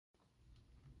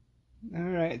All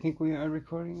right, I think we are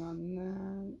recording on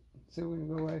that. So we're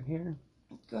gonna go live here.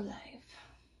 Go live.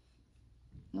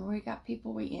 We got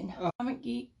people waiting. Comic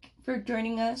Geek for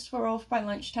joining us. We're off by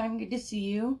lunchtime. Good to see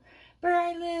you. Bear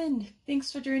Island,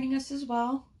 thanks for joining us as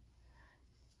well.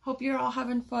 Hope you're all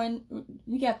having fun.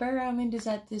 Yeah, Bear Island is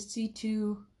at the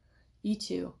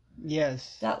C2E2.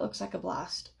 Yes. That looks like a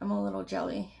blast. I'm a little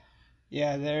jelly.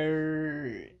 Yeah,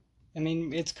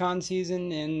 it's con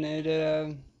season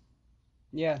and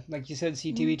yeah, like you said,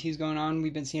 C2E2 is going on.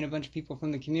 We've been seeing a bunch of people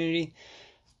from the community.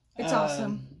 It's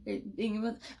awesome.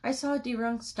 I saw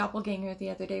D-Runk's doppelganger the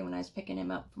other day when I was picking him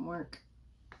up from work.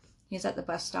 He's at the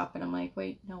bus stop, and I'm like,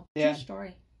 wait, no, true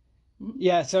story.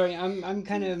 Yeah, sorry, I'm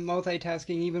kind of multitasking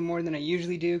even more than I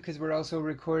usually do because we're also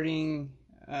recording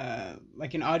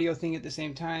like an audio thing at the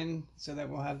same time, so that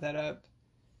we'll have that up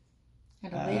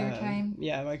at a later time.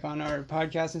 Yeah, like on our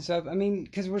podcast and stuff. I mean,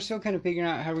 because we're still kind of figuring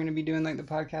out how we're going to be doing like the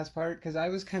podcast part. Because I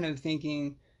was kind of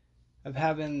thinking of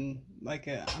having like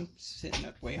I'm sitting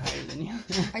up way higher than you.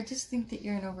 I just think that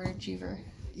you're an overachiever.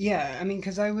 Yeah, I mean,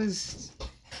 because I was.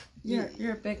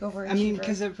 You're a big overachiever. I mean,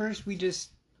 because at first we just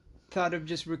thought of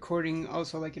just recording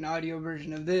also like an audio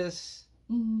version of this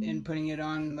and putting it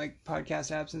on like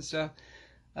podcast apps and stuff.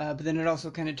 But then it also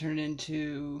kind of turned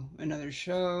into another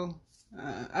show.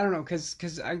 I don't know, cause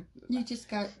you just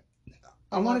got.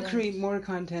 I want to create more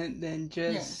content than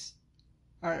just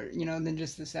our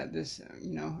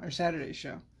Saturday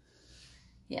show.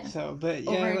 Yeah. So, but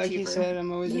yeah, like you said, I'm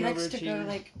always an overachiever. He likes to go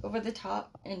like over the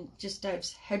top and just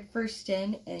dives headfirst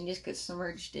in and just gets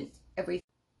submerged in everything.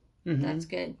 Mm-hmm. That's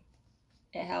good.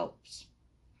 It helps.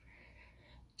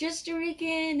 Just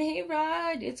Rican, hey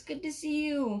Rod, it's good to see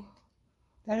you.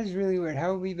 That is really weird.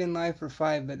 How have we been live for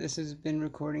 5, but this has been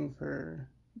recording for...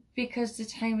 Because the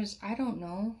time is... I don't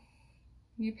know.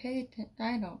 You paid...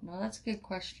 I don't know. That's a good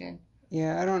question.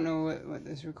 Yeah, I don't know what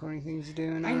this recording thing's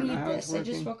doing. I don't know how it's working. I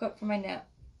just woke up from my nap.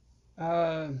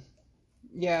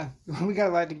 Yeah. We got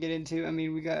a lot to get into. I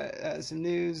mean, we got some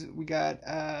news. We got...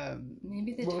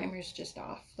 maybe the timer's just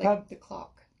off. Like the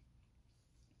clock.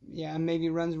 Yeah, maybe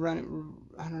I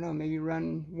don't know. Maybe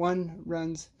one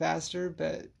runs faster,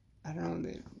 but... I don't know.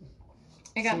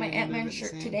 I got my Ant-Man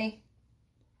shirt today.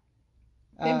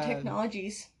 PIM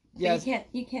Technologies. Yeah.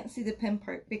 You can't see the PIM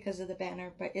part because of the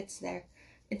banner, but it's there.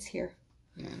 It's here.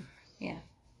 Yeah.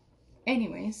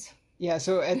 Anyways. Yeah.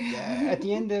 So at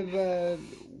the end of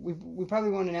we probably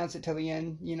won't announce it till the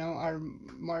end. You know, our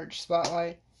March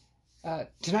spotlight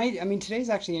tonight. I mean,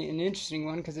 today's actually an interesting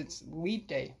one because it's Leap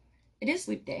Day. It is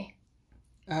Leap Day.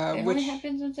 It only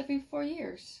happens once every 4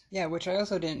 years. Yeah, which I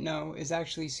also didn't know is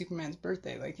actually Superman's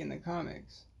birthday, like in the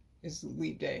comics, is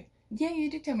Leap Day. Yeah, you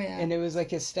did tell me that. And it was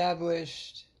like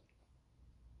established.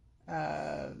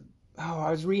 I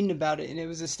was reading about it, and it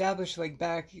was established like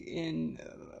back in,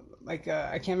 I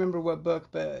can't remember what book,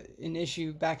 but an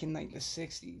issue back in like the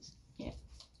 60s. Yeah.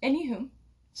 Anywho.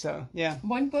 So yeah.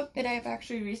 One book that I've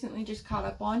actually recently just caught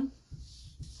up on,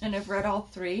 and I've read all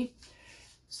 3.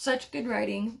 Such good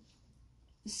writing.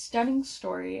 Stunning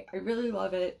story. I really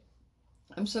love it.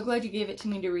 I'm so glad you gave it to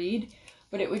me to read.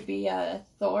 But it would be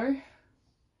Thor.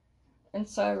 And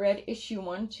so I read issue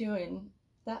 1, 2, and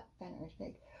that banner is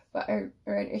big. But I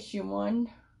read issue 1,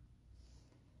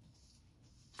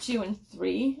 2, and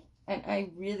 3. And I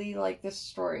really like this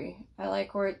story. I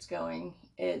like where it's going.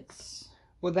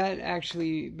 Well, that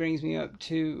actually brings me up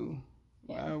to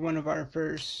one of our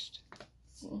first...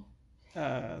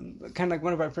 kind of like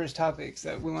one of our first topics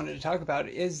that we wanted to talk about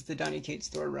is the Donny Cates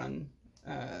Thor run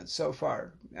so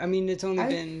far. I mean, it's only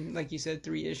been, like you said,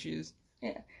 3 issues.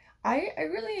 Yeah. I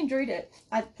really enjoyed it.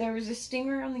 There was a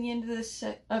stinger on the end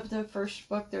of the first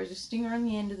book. There was a stinger on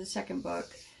the end of the second book.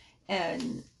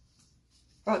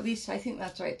 Or at least I think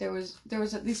that's right. There was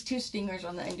at least 2 stingers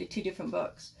on the end of 2 different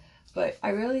books. But I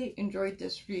really enjoyed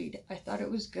this read. I thought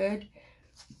it was good.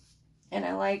 And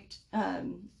I liked...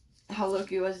 how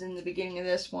Loki was in the beginning of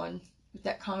this one, with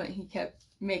that comment he kept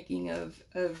making of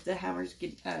the hammers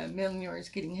Mjolnir's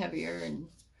getting heavier, and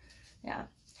yeah.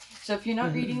 So if you're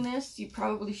not reading this, you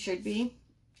probably should be,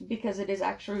 because it is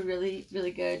actually really,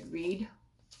 really good read.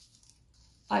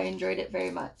 I enjoyed it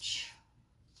very much.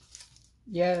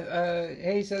 Yeah,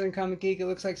 hey Southern Comic Geek, it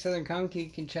looks like Southern Comic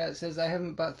Geek in chat says, I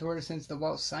haven't bought Thor since the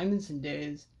Walt Simonson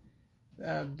days,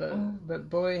 but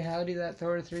boy, howdy, that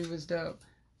Thor 3 was dope.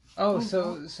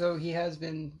 So he has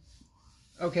been...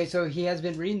 Okay, so he has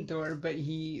been reading Thor, but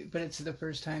it's the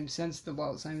first time since the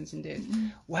Walt Simonson days. Mm-hmm.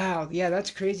 Wow, yeah,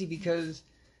 that's crazy because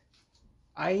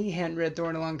I hadn't read Thor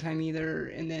in a long time either,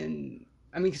 and then...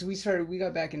 I mean, because we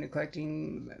got back into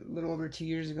collecting a little over 2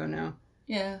 years ago now.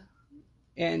 Yeah.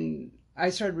 And I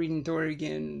started reading Thor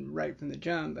again right from the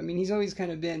jump. I mean, he's always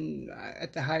kind of been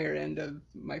at the higher end of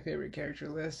my favorite character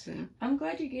list, and I'm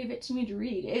glad you gave it to me to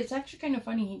read. It's actually kind of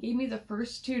funny. He gave me the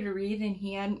first two to read, and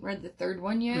he hadn't read the third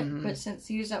one yet. Mhm. But since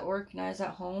he was at work and I was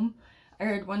at home, I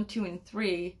read 1, 2, and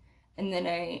 3, and then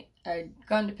I'd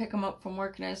gone to pick him up from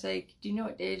work, and I was like, "Do you know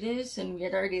what day it is?" And we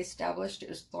had already established it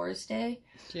was Thor's Day.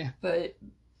 Yeah. But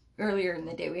earlier in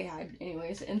the day we had,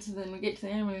 anyways. And so then we get to the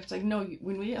end, and it's like, "No,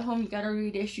 when we get home, you gotta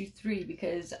read issue 3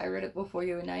 because I read it before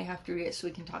you, and now you have to read it so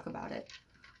we can talk about it."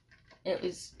 It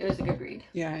was a good read.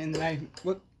 Yeah, and then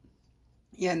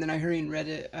I hurried and read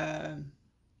it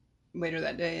later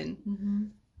that day,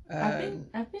 and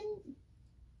I've been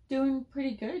doing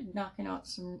pretty good, knocking out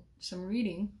some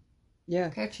reading. Yeah,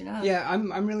 catching up. Yeah,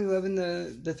 I'm really loving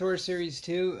the Thor series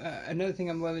too. Another thing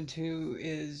I'm loving too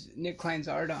is Nick Klein's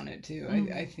art on it too.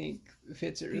 I think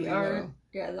fits it really well.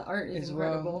 Yeah, the art is as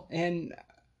incredible. Well. And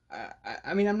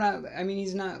I mean,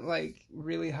 he's not like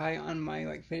really high on my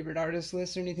like favorite artist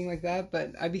list or anything like that.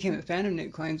 But I became a fan of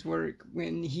Nick Klein's work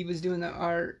when he was doing the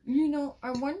art. You know,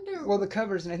 I wonder. Well, the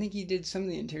covers, and I think he did some of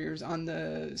the interiors on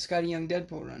the Scotty Young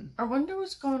Deadpool run. I wonder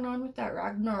what's going on with that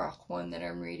Ragnarok one that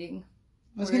I'm reading.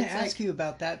 I was going to ask you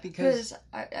about that because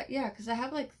because I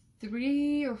have like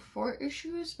 3 or 4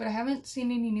 issues, but I haven't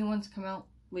seen any new ones come out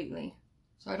lately,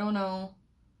 so I don't know.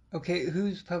 Okay,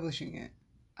 who's publishing it?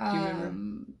 Do you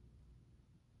remember?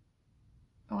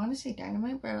 I want to say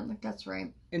Dynamite, but I don't think that's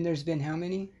right. And there's been how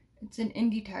many? It's an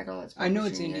indie title. I know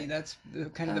it's indie. That's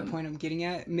kind of the point I'm getting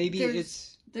at. Maybe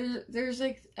there's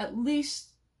like at least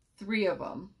 3 of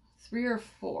them, 3 or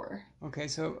 4. Okay,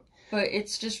 so. But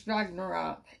it's just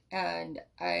Ragnarok, and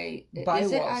by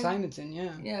Walt Simonson,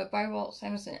 yeah. Yeah, by Walt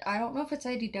Simonson. I don't know if it's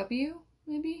IDW,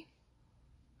 maybe.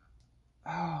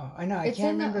 Oh, I know. I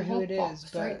can't remember who it is,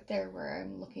 but right there where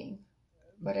I'm looking.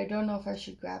 But I don't know if I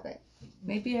should grab it.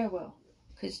 Maybe I will,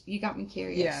 because you got me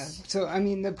curious. Yeah. So I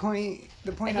mean, the point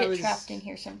I get trapped in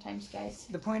here sometimes, guys.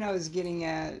 The point I was getting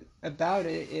at about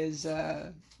it is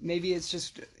maybe it's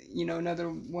just another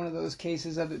one of those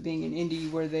cases of it being an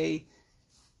indie where they.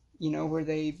 Where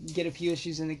they get a few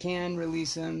issues in the can,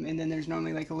 release them, and then there's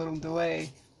normally like a little delay.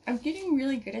 I'm getting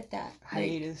really good at that.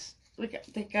 Hiatus.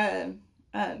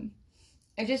 I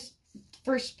just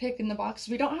first pick in the box.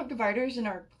 We don't have dividers in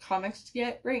our comics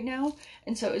yet right now,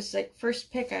 and so it's like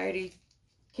first pick. I already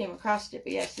came across it,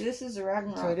 but yeah. So this is a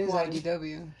Ragnarok. So it is one,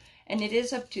 IDW, and it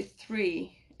is up to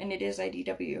 3, and it is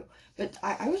IDW. But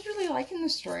I was really liking the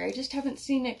story. I just haven't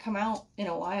seen it come out in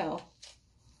a while.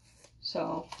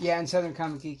 So yeah, and Southern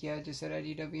Comic Geek, I just said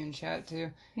IDW in chat too.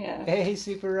 Yeah. Hey,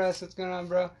 Super Russ, what's going on,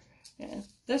 bro? Yeah,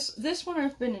 this one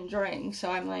I've been enjoying,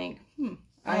 so I'm like,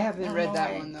 I haven't read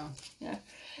that one though. Yeah,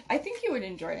 I think you would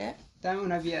enjoy it. That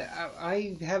one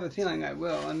I have a feeling I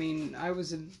will. I mean,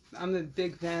 I'm a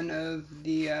big fan of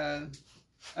the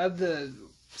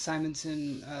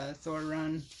Simonson Thor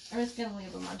run. I was gonna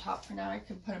leave them on top for now. I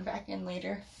could put them back in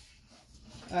later.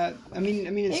 I mean.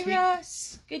 Hey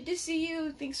Russ, good to see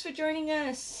you. Thanks for joining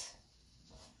us.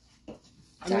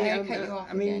 Sorry, I cut you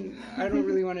off again. I don't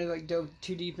really want to like delve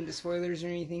too deep into spoilers or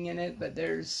anything in it, but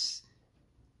there's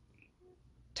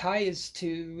ties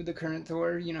to the current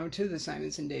Thor, to the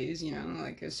Simonson days,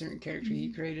 like a certain character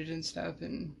he created and stuff,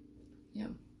 and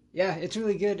yeah, it's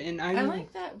really good. And I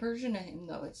like that version of him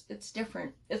though. It's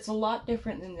different. It's a lot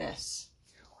different than this.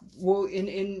 Well,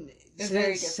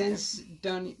 since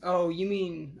done. Oh, you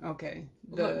mean okay?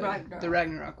 The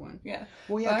Ragnarok one. Yeah.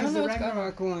 Well, yeah, because the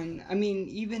Ragnarok one. I mean,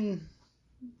 even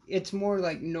it's more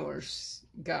like Norse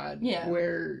god. Yeah.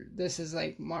 Where this is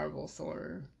like Marvel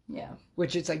Thor. Yeah.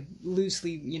 Which it's like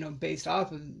loosely, based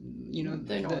off of,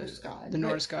 the Norse god. The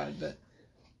Norse god, but.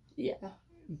 Yeah.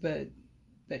 But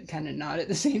kind of not at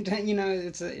the same time.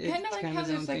 It's kind of like how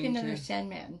there's like another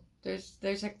Sandman. There's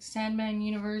like the Sandman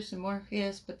universe and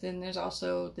Morpheus, but then there's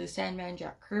also the Sandman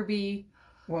Jack Kirby.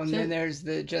 Well, and then there's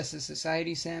the Justice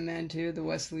Society Sandman too. The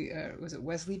Wesley, was it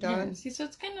Wesley Dodd? Yeah, see, so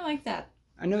it's kind of like that.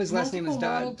 I know his last name is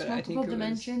Dodd, but I think multiple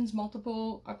dimensions,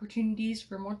 multiple opportunities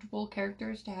for multiple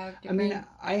characters to have different. I mean,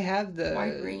 I have the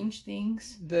wide range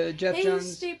things. The Jeff Johns. Hey,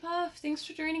 Stay Puff! Thanks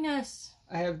for joining us.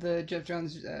 I have the Jeff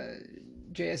Johns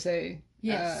JSA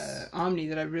Omni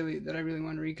that I really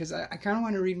want to read because I kind of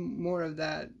want to read more of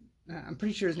that. I'm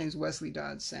pretty sure his name's Wesley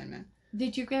Dodd Sandman.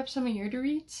 Did you grab some of your to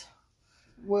reads?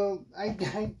 Well,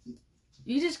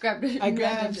 you just grabbed a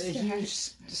huge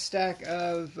stack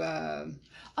of.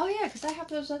 Oh yeah, because I have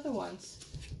those other ones.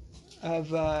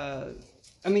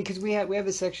 Because we have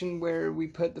a section where we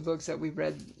put the books that we've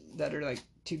read that are like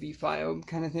to be filed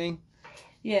kind of thing.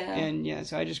 Yeah. And yeah,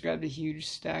 so I just grabbed a huge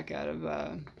stack out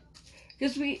of.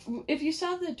 Because if you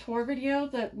saw the tour video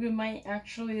that we might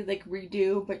actually like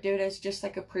redo, but do it as just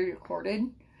like a pre-recorded,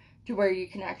 to where you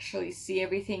can actually see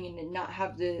everything and not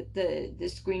have the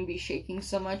screen be shaking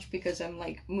so much because I'm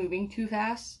like moving too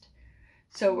fast.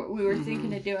 So we were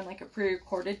thinking of doing like a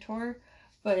pre-recorded tour,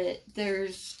 but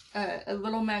there's a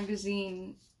little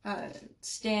magazine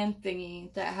stand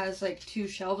thingy that has like 2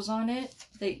 shelves on it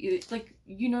that you like,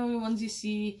 you know, the ones you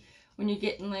see when you're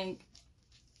getting like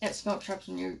at smoke shops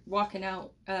when you're walking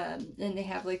out, and they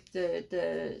have like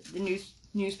the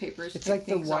newspapers. It's like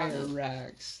the wire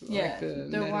racks, yeah, like the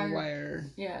metal wire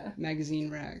yeah, magazine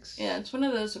racks. Yeah, it's one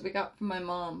of those that we got from my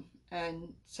mom,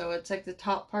 and so it's like the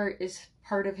top part is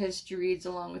part of History Reads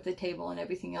along with the table and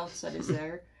everything else that is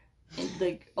there, and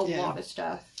like a lot of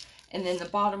stuff, and then the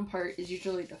bottom part is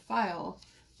usually the file,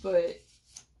 but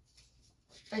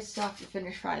I still have to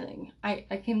finish filing.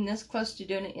 I came this close to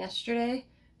doing it yesterday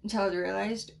until I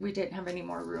realized we didn't have any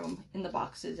more room in the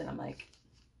boxes, and I'm like,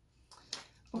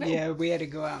 okay. Yeah, we had to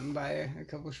go out and buy a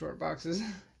couple short boxes.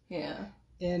 Yeah.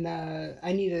 And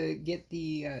I need to get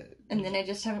the and then I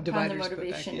just haven't found the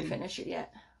motivation to finish it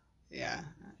yet. Yeah.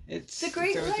 It's The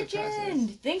Great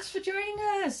Legend! Thanks for joining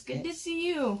us! Good to see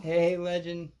you! Hey,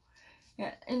 Legend!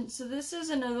 Yeah, and so this is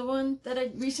another one that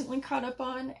I recently caught up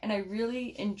on, and I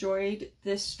really enjoyed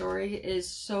this story. It is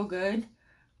so good.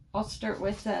 I'll start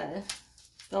with the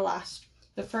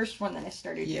first one that I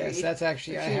started to read. Yes, that's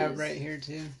actually, I have right here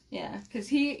too. Yeah, because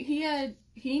he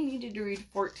needed to read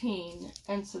 14,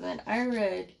 and so then I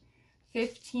read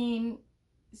 15,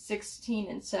 16,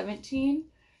 and 17,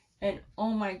 and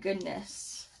oh my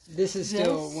goodness. This is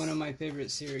still one of my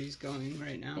favorite series going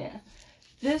right now. Yeah.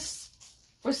 This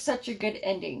was such a good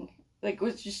ending. Like, it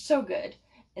was just so good.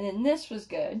 And then this was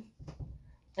good.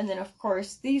 And then, of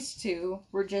course, these two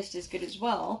were just as good as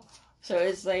well. So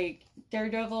it's like,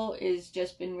 Daredevil has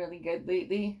just been really good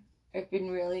lately. I've been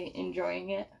really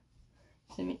enjoying it.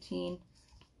 17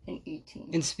 and 18.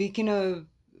 And speaking of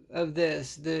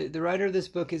this, the writer of this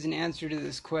book is an answer to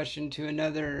this question to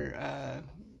another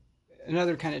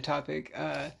kind of topic.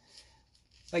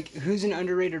 Like, who's an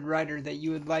underrated writer that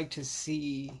you would like to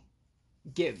see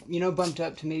get, bumped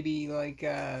up to maybe like,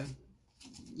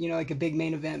 like a big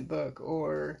main event book,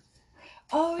 or...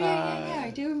 Oh, yeah. I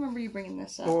do remember you bringing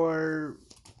this up. Or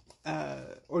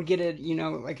get a,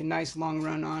 like a nice long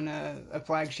run on a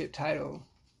flagship title.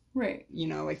 Right.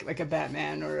 Like a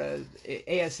Batman or a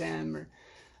ASM or...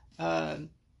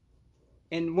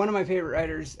 and one of my favorite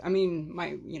writers, I mean,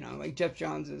 like Jeff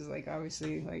Johns is like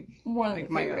obviously like one of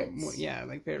my favorites.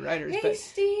 Like favorite writers. Hey,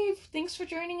 Steve, thanks for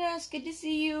joining us. Good to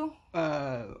see you.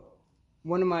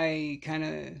 One of my kind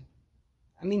of,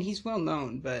 I mean, he's well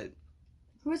known, but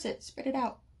who is it? Spit it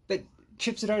out. But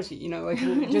Chip Zdarsky, like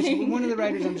just one of the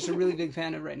writers I'm just a really big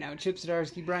fan of right now. Chip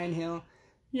Zdarsky, Brian Hill.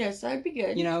 Yes, that'd be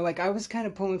good. Like I was kind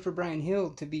of pulling for Brian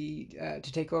Hill to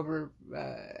take over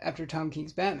after Tom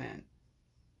King's Batman.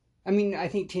 I mean, I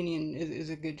think Tynion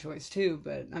is a good choice too,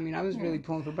 but I mean, I was really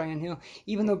pulling for Brian Hill,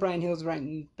 even though Brian Hill's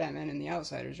writing Batman and the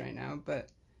Outsiders right now. But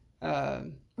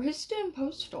who's doing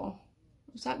Postal?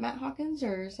 Is that Matt Hawkins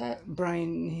or is that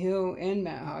Brian Hill and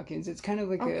Matt Hawkins? It's kind of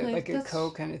like a co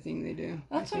kind of thing they do.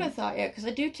 That's what I thought. Yeah, because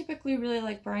I do typically really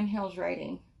like Brian Hill's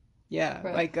writing. Yeah,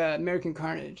 but, like American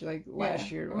Carnage, like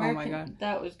last year. Oh my god,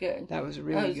 that was good. That was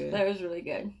really good. That was really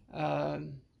good.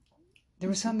 There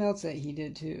was something else that he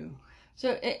did too.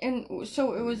 So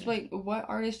it was like what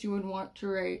artist you would want to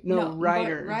write? No,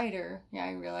 writer. Writer. Yeah,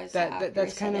 I realized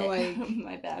that's kind of like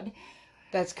my bad.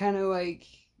 That's kind of like,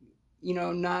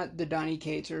 not the Donny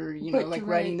Cates or like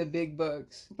writing the big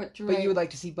books. But you would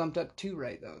like to see bumped up to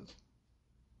write those.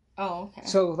 Oh, okay.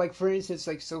 So like for instance,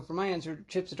 for my answer,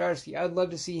 Chip Zdarsky, I'd love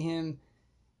to see him,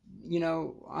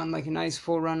 on like a nice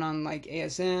full run on like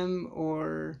ASM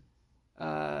or,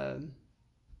 oh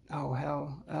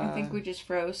hell. I think we just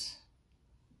froze.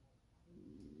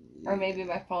 Or maybe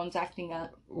my phone's acting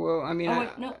up. Well, I mean,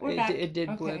 we're back. It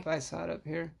did blip. I saw it up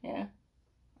here. Yeah.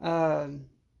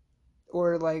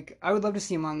 Or like, I would love to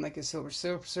see him on like a Silver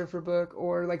Surfer book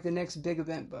or like the next big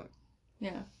event book.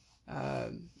 Yeah.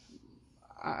 I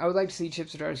would like to see Chip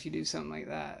Zdarsky do something like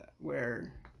that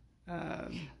where.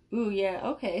 Ooh, yeah.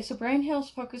 Okay, so Brian Hill's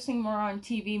focusing more on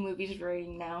TV movies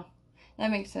writing now.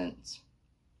 That makes sense.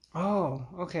 Oh,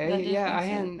 okay. Yeah, I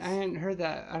hadn't heard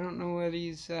that. I don't know what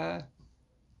he's.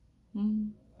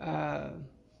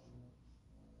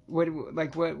 What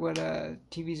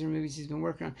TVs or movies he's been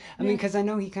working on. I mean, because I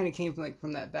know he kind of came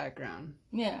from that background.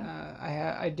 Yeah.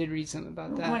 I did read something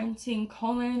about that. I'm seeing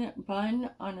Coleman Bunn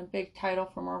on a big title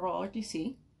for Marvel or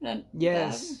DC.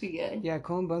 Yes. That would be good. Yeah,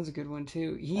 Coleman Bunn's a good one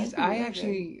too.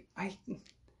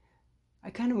 I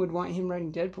kind of would want him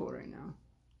writing Deadpool right now.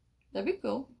 That'd be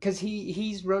cool. Because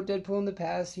he's wrote Deadpool in the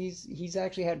past. He's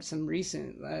actually had some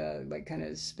recent like kind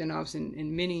of spin-offs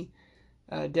and mini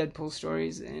Deadpool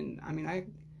stories. And I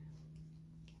mean,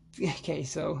 okay,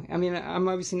 so I mean, I'm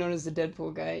obviously known as the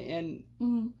Deadpool guy, and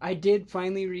I did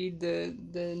finally read the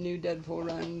new Deadpool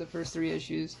run, the first 3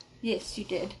 issues. Yes, you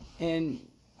did. And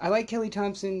I like Kelly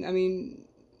Thompson. I mean,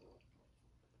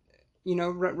 you know,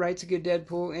 writes a good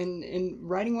Deadpool, and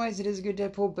writing wise, it is a good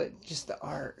Deadpool, but just the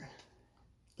art.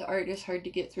 The art is hard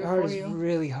to get through The art for you. is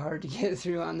really hard to get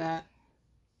through on that.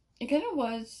 It kind of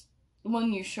was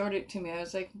when you showed it to me. I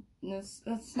was like, that's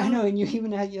not... I know, and you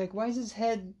even had, you're like, why is his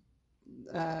head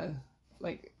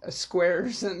like a square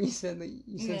or something? You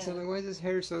said something. Why is his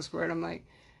hair so squared? I'm like,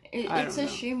 it's a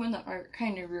shame when the art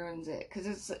kind of ruins it,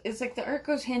 because it's like the art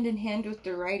goes hand in hand with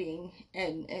the writing,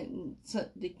 and so,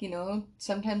 you know,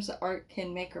 sometimes the art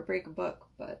can make or break a book.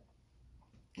 But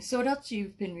so what else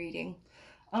you've been reading?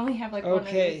 I only have like one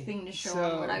other thing to show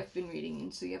on what I've been reading,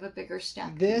 and so you have a bigger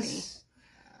stack than me.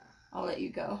 I'll let you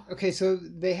go. Okay, so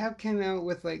they have come out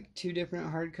with like 2 different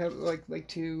hardcover, like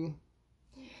 2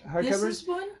 hardcovers. This is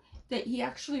one that he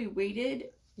actually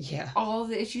waited all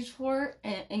the issues for,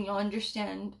 and you'll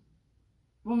understand.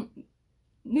 Well,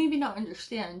 maybe not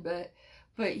understand, but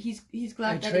he's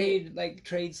glad that trade /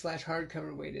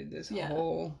 hardcover waited this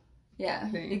whole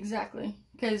thing. Exactly,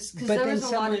 because there was a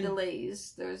lot of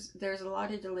delays. There's a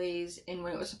lot of delays in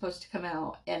when it was supposed to come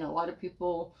out, and a lot of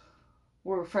people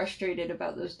were frustrated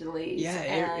about those delays.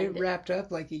 Yeah, it wrapped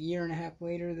up like a year and a half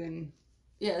later than.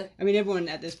 Yeah. I mean, everyone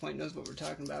at this point knows what we're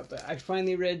talking about, but I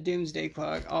finally read Doomsday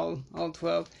Clock, all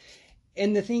 12.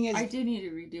 And the thing is, I do need to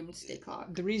read Doomsday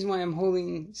Clock. The reason why I'm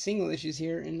holding single issues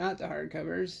here and not the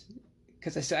hardcovers,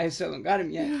 because I still haven't got them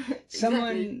yet. Exactly.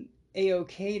 Someone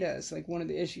AOK'd us like one of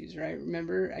the issues, right?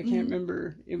 Remember? I can't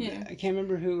remember. I can't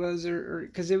remember who it was, or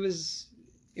because it was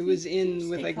in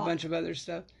with like a bunch of other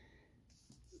stuff.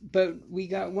 But we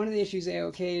got one of the issues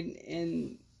AOK'd,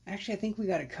 and actually I think we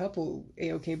got a couple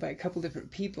AOK'd by a couple different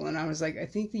people, and I was like, I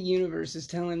think the universe is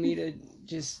telling me to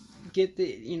just get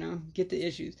the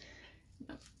issues.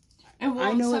 And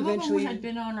I know some of them had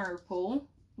been on our poll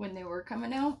when they were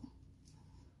coming out,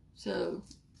 so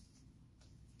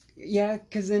yeah,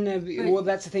 because then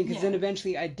that's the thing, because then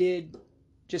eventually I did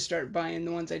just start buying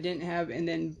the ones I didn't have, and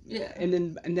then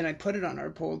I put it on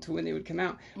our poll to when they would come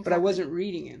out, but I wasn't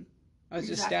reading them. I was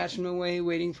just stashing them away,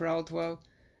 waiting for all 12.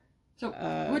 So,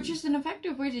 which is an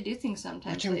effective way to do things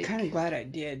sometimes. Which I'm kind of glad I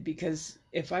did, because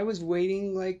if I was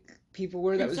waiting like people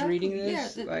were that was reading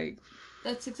this,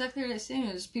 that's exactly what I was saying,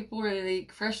 is people were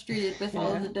like frustrated with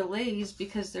all the delays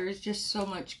because there's just so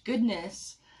much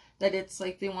goodness that it's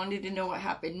like they wanted to know what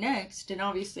happened next, and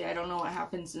obviously I don't know what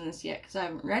happens in this yet because I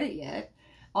haven't read it yet.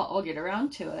 I'll get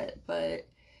around to it, but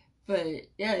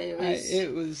yeah,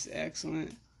 it was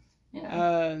excellent.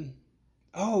 Yeah.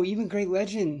 Even Great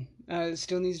Legend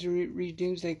still needs to read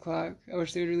Doomsday Clock. I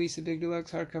wish they would release a big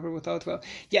deluxe hardcover with all 12.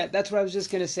 Yeah, that's what I was just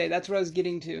going to say. That's what I was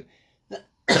getting to.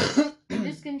 I'm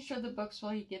just going to show the books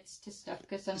while he gets to stuff,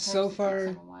 because sometimes it takes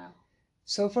him a while.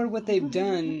 So far what they've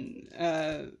done,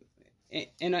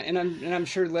 and I'm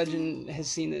sure Legend has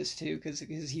seen this too, because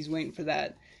he's waiting for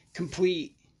that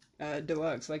complete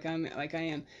deluxe like I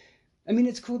am. I mean,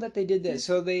 it's cool that they did this.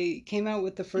 So they came out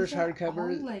with the first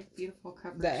hardcover, all, like, beautiful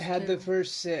covers that had the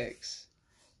first 6.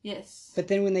 Yes. But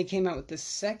then when they came out with the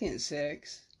second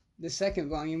 6, the second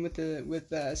volume with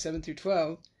 7 through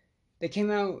 12, it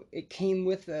came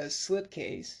with a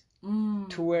slipcase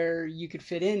to where you could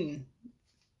fit in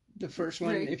the first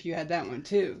one if you had that one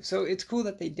too. So it's cool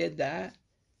that they did that.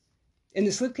 And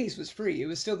the slipcase was free. It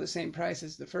was still the same price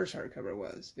as the first hardcover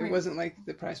was. It wasn't like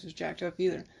the price was jacked up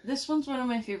either. This one's one of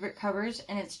my favorite covers,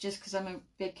 and it's just because I'm a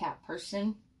big cat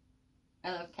person.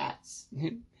 I love cats.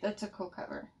 That's a cool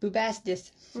cover.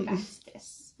 Bubastis.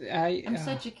 I'm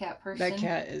such a cat person. That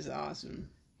cat is awesome.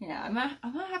 Yeah, I'm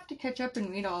gonna have to catch up and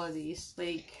read all of these.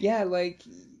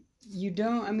 You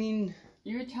don't. I mean,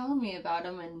 you're telling me about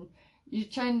them, and you're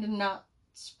trying to not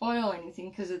spoil anything,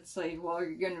 because it's like, well,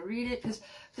 you're gonna read it, because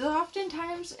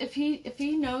oftentimes if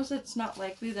he knows it's not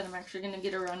likely that I'm actually gonna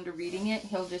get around to reading it,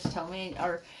 he'll just tell me.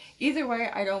 Or either way,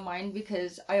 I don't mind,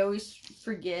 because I always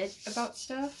forget about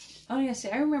stuff. Oh yes,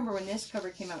 I remember when this cover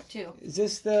came out too. Is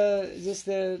this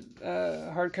the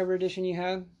hardcover edition you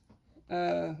have?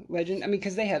 Legend? I mean,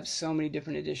 because they have so many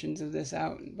different editions of this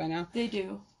out by now. They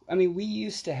do. I mean, we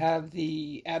used to have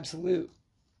the Absolute,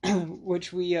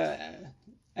 which we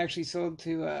actually sold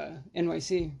to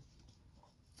NYC.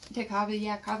 To Kavi,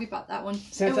 yeah, Kavi bought that one.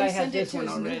 Since I had this one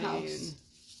already.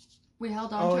 We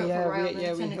held on to it for a while, and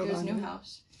then sent it to his new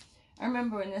house. I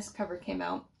remember when this cover came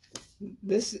out,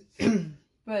 This,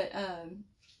 But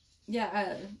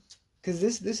yeah, because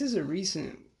this is a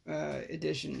recent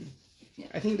edition. yeah.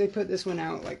 I think they put this one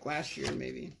out like last year,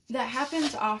 maybe. That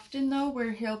happens often though,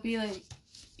 where he'll be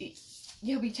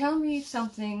telling me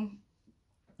something,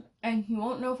 and he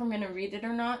won't know if I'm gonna read it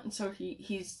or not, and so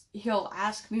he'll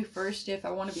ask me first if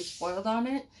I want to be spoiled on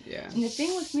it. Yeah. And the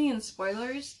thing with me and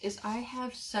spoilers is I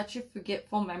have such a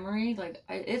forgetful memory. Like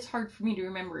it's hard for me to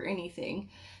remember anything.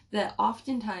 That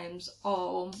oftentimes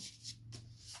I'll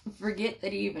forget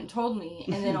that he even told me,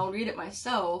 and then I'll read it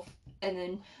myself, and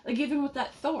then like even with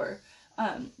that Thor.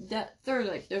 That Thor,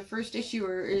 like the first issue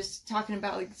is talking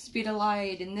about like the speed of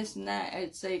light and this and that.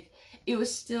 It's like it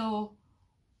was still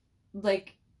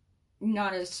like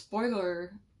not a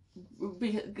spoiler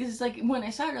because like when I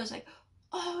saw it I was like,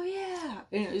 oh yeah,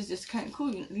 and it was just kind of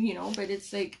cool, you know. But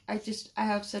it's like I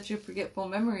have such a forgetful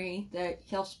memory that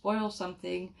he'll spoil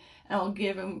something and I'll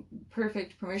give him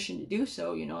perfect permission to do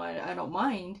so, you know. I don't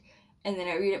mind, and then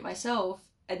I read it myself.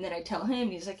 And then I tell him,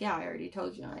 and he's like, "Yeah, I already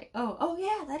told you." And I'm like, "Oh,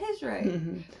 yeah, that is right."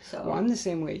 So well, I'm the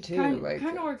same way too. Kind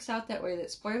of works out that way.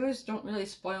 That spoilers don't really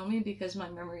spoil me because my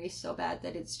memory is so bad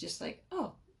that it's just like,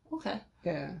 "Oh, okay."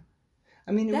 Yeah,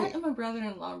 I mean, and my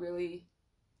brother-in-law really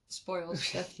spoils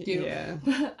stuff too. Yeah,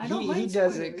 but I don't mind. He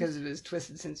does it because of his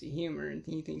twisted sense of humor, and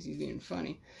he thinks he's being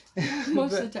funny.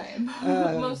 Most of the time.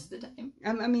 Most of the time.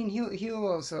 I mean, he'll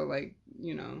also like,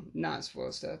 you know, not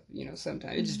spoil stuff. You know,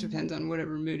 sometimes it just depends on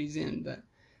whatever mood he's in, but.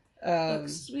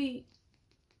 Sweet.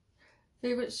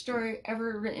 Favorite story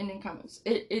ever written in comics.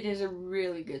 It is a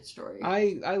really good story.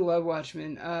 I love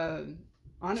Watchmen.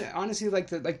 Honestly, like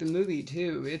the movie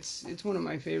too. It's one of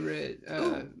my favorite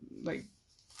like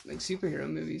superhero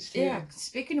movies too. Yeah.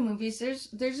 Speaking of movies,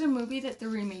 there's a movie that they're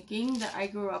remaking that I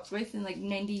grew up with in like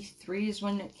 '93 is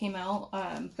when it came out.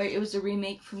 But it was a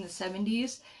remake from the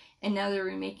 '70s, and now they're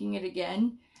remaking it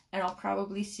again. And I'll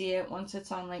probably see it once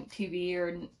it's on like TV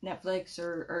or Netflix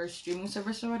or streaming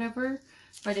service or whatever.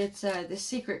 But it's The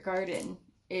Secret Garden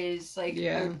is like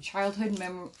a childhood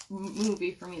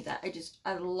movie for me that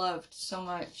I loved so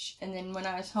much. And then when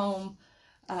I was home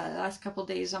the last couple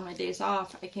days on my days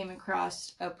off, I came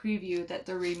across a preview that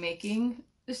they're remaking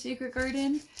The Secret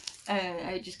Garden. And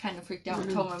I just kind of freaked out and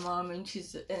told my mom, and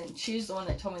she's the one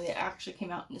that told me that it actually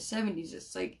came out in the '70s.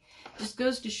 It's like, just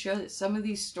goes to show that some of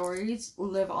these stories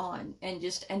live on and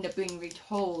just end up being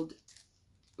retold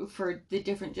for the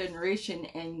different generation,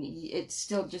 and it's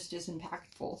still just as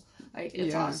impactful. Like,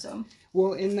 it's awesome.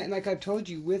 Well, and like I've told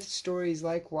you, with stories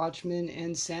like Watchmen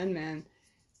and Sandman,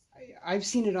 I've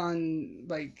seen it on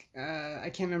like I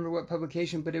can't remember what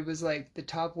publication, but it was like the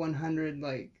top 100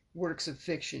 like works of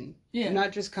fiction. Yeah.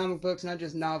 Not just comic books, not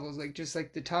just novels, like just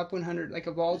like the top 100 like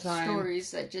of all time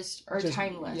stories that just are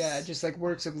timeless. Yeah, just like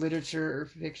works of literature or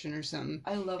fiction or something.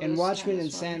 I love and Watchmen and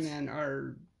Sandman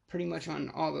are pretty much on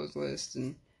all those lists.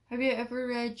 And have you ever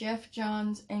read Jeff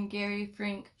Johns and Gary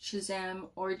Frank Shazam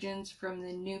Origins from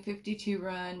the New 52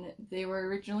 run? They were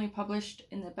originally published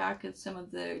in the back of some of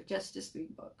the Justice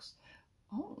League books.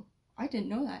 Oh, I didn't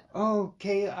know that.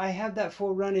 Okay, I have that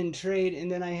full run in trade, and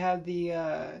then I have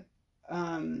the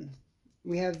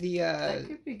we have the that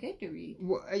could be good to read.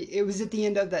 It was at the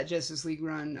end of that Justice League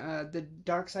run, the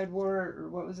Dark Side War, or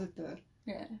what was it?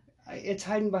 Yeah. It's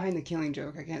hiding behind the Killing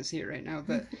Joke. I can't see it right now,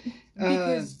 but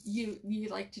because you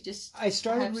like to just I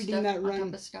started reading that run.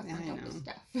 On top of stuff,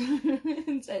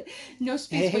 and said, no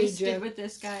space wasted Jeff. With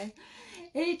this guy.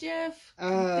 Hey Jeff,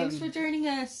 thanks for joining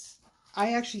us.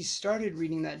 I actually started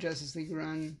reading that Justice League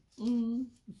run,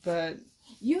 but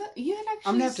you had actually.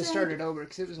 I'm gonna have to start it over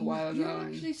because it was a while ago.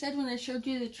 You actually said when I showed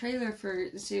you the trailer for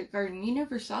The Secret Garden, you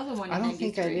never saw the one. I don't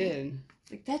think I did.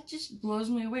 Like that just blows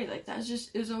me away. Like that was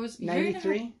just, it was always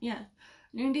 93. Yeah,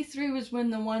 93 was when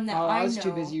the one that I was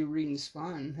too busy reading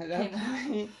Spawn at that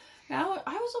point. I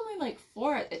was only like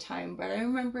 4 at the time, but I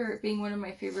remember it being one of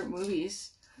my favorite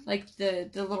movies. Like the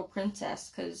Little Princess,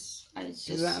 because I was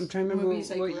just. I'm trying to remember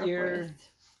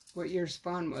what year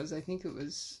Spawn was. I think it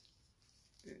was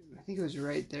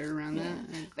right there around that.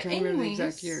 I can't remember the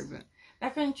exact year, but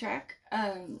back on track.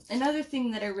 Another thing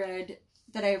that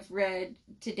I've read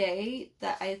today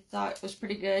that I thought was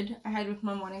pretty good. I had with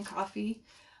my morning coffee.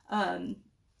 I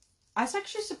was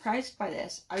actually surprised by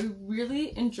this. I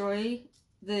really enjoy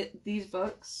these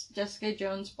books. Jessica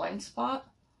Jones Blind Spot.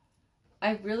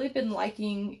 I've really been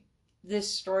liking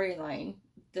this storyline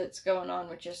that's going on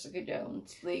with Jessica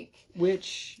Jones. Like,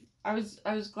 which I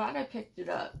was glad I picked it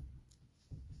up.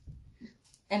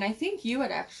 And I think you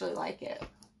would actually like it.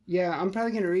 Yeah, I'm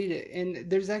probably going to read it. And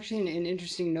there's actually an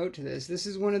interesting note to this. This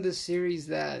is one of the series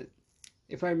that,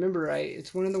 if I remember right,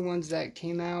 it's one of the ones that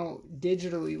came out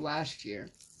digitally last year.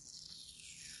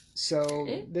 So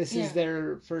this is Yeah.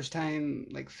 their first time,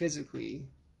 like, physically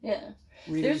Yeah.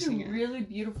 There's a releasing it. really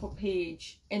beautiful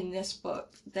page in this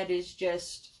book that is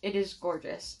just, it is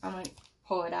gorgeous. I'm going to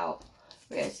pull it out.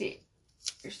 We gotta see.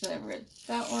 So I read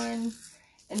that one.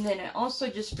 And then I also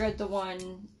just read the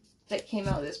one that came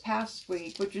out this past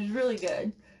week, which was really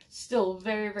good. Still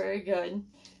very, very good.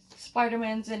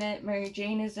 Spider-Man's in it. Mary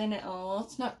Jane is in it. Oh, well,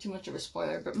 it's not too much of a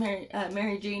spoiler, but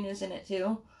Mary Jane is in it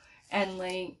too. And,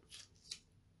 like,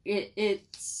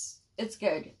 it's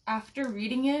good. After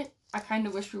reading it, I kind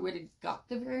of wish we would have got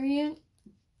the variant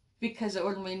because it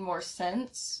would have made more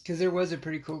sense. Because there was a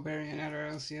pretty cool variant at our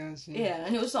LCS. Yeah,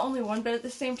 and it was the only one, but at the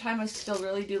same time, I still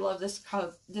really do love this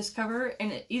cover,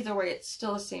 and either way, it's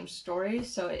still the same story,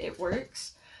 so it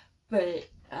works. But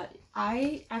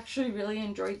I actually really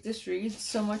enjoyed this read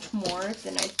so much more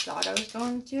than I thought I was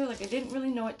going to. Like, I didn't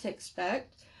really know what to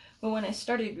expect, but when I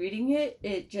started reading it,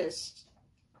 it just...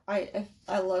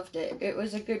 I loved it. It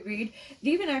was a good read. It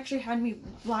even actually had me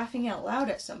laughing out loud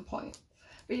at some point.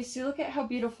 But you see, look at how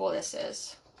beautiful this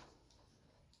is.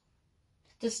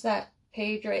 Just that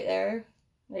page right there.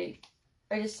 Like,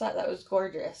 I just thought that was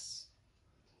gorgeous.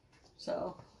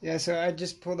 So. Yeah, so I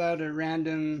just pulled out a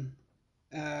random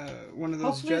one of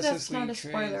those hopefully Justice League League that's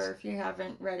not a spoiler trades. if you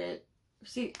haven't read it.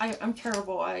 See, I'm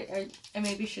terrible. I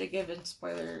maybe should have given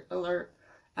spoiler alert.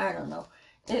 I don't know.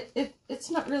 It's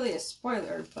not really a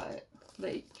spoiler, but,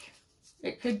 like,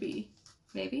 it could be.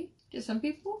 Maybe? To some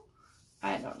people?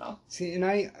 I don't know. See, and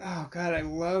oh god, I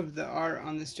love the art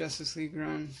on this Justice League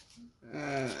run.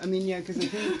 I mean, yeah, because I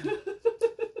think...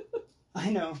 I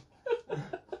know.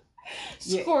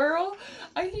 Squirrel?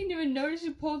 I didn't even notice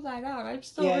you pulled that out. I'm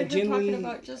still over here talking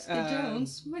about Jessica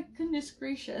Jones. My goodness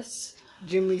gracious.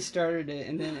 Jim Lee started it,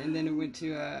 and then it went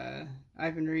to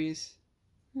Ivan Reis.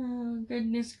 Oh,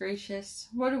 goodness gracious.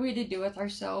 What are we to do with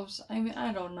ourselves? I mean,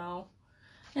 I don't know.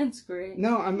 It's great.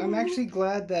 No, I'm actually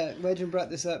glad that Legend brought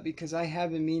this up because I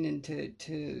have been meaning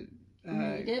to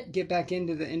get back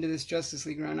into this Justice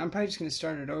League run. I'm probably just gonna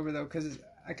start it over though, because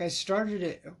like I started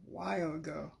it a while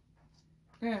ago.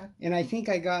 Yeah. And I think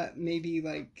I got maybe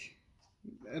like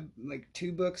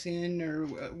 2 books in or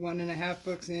 1.5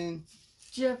 books in.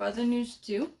 Do you have other news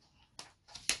too?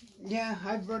 Yeah,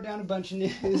 I wrote down a bunch of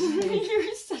news.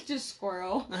 You're such a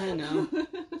squirrel. I know.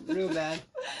 Real bad.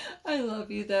 I love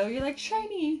you though. You're like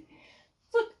shiny.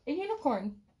 Look, a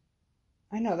unicorn.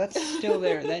 I know, that's still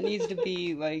there. That needs to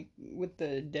be like with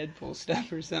the Deadpool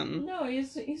stuff or something. No,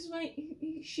 she's my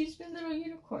little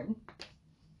unicorn.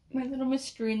 My little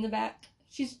mystery in the back.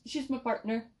 She's my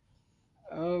partner.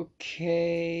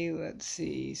 Okay, let's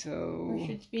see. So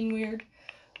It's being weird,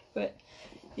 but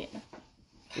yeah.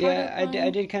 Yeah, I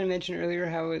did kind of mention earlier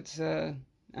how it's I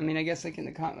mean, I guess like in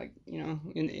the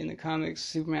in the comics,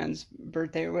 Superman's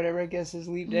birthday or whatever, I guess, is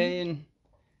Leap Day, and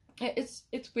it's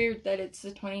weird that it's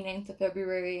the 29th of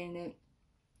February and it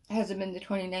hasn't been the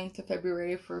 29th of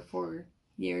February for 4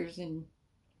 years, and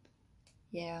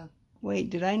yeah. Wait,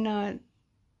 did I not?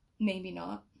 Maybe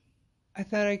not. I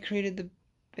thought I created the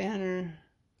banner.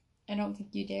 I don't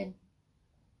think you did.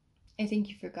 I think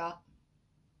you forgot.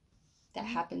 That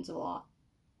happens a lot.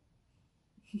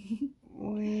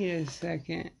 Wait a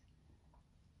second.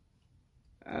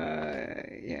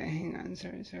 Yeah, hang on.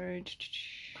 Sorry.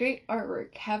 Great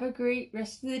artwork. Have a great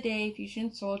rest of the day,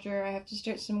 Fusion Soldier. I have to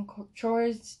start some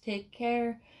chores. Take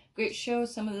care. Great show.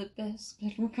 Some of the best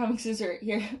comics is right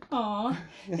here. Aw.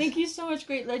 Thank you so much,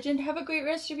 Great Legend. Have a great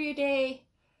rest of your day.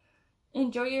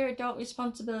 Enjoy your adult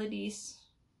responsibilities.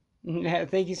 Yeah,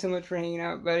 thank you so much for hanging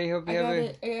out, buddy. Hope you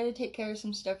I gotta take care of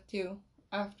some stuff too.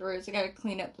 Afterwards, I gotta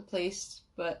clean up the place,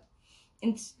 but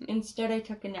instead I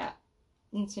took a nap,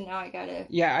 and so now I gotta.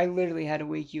 Yeah, I literally had to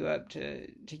wake you up to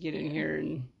get in here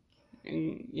and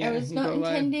yeah. I was not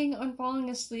intending on falling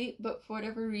asleep, but for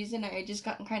whatever reason, I had just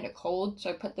gotten kind of cold,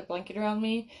 so I put the blanket around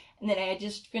me, and then I had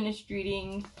just finished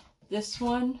reading this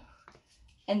one,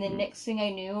 and then next thing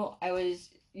I knew,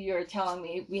 you were telling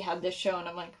me we had this show, and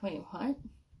I'm like, wait, what?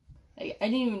 I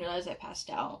didn't even realize I passed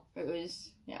out. It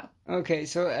was, yeah. Okay,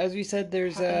 so as we said,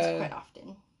 there's quite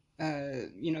often.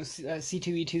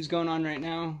 C2E2's going on right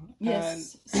now.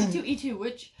 Yes, C2E2,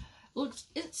 which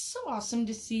it's so awesome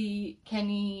to see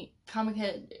Kenny, Comic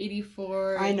Head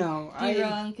 84, I know,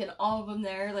 D-Runk, and all of them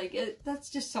there. Like, that's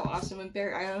just so awesome. And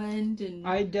Bear Island, and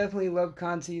I definitely love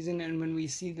con season, and when we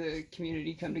see the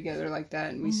community come together like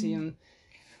that, and we see them.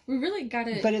 We really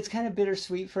gotta. But it's kind of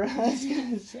bittersweet for us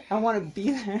because I want to be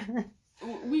there.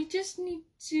 We just need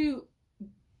to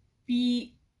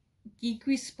be geek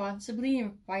responsibly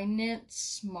and finance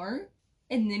smart,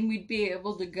 and then we'd be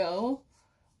able to go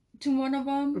to one of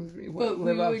them. What,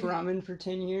 live off ramen for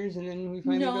 10 years and then we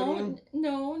finally go to one?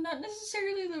 No, not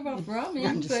necessarily live off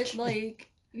ramen, but kidding. like,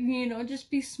 you know,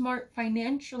 just be smart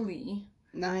financially.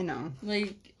 I know.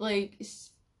 Like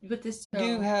with this. We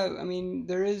do have, I mean,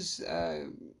 there is,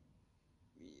 there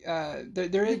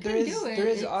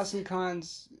is awesome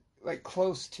cons like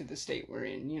close to the state we're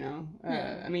in, you know.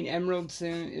 I mean, Emerald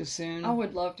is soon. I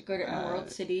would love to go to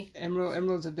Emerald City.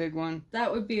 Emerald's a big one.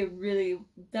 That would be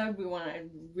one I'd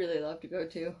really love to go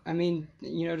to. I mean,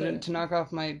 you know, to knock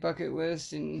off my bucket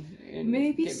list and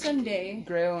maybe someday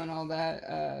Grail and all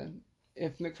that.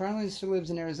 If McFarlane still lives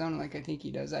in Arizona, like I think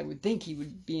he does, I would think he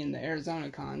would be in the Arizona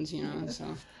cons, you know.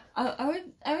 So I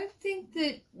would think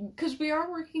that because we are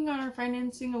working on our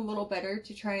financing a little better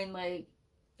to try and like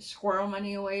squirrel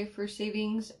money away for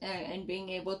savings and being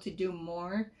able to do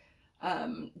more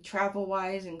travel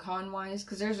wise and con wise,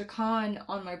 because there's a con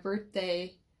on my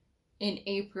birthday in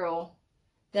April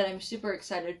that I'm super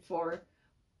excited for,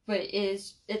 but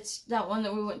it's that one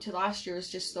that we went to last year is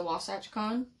just the Wasatch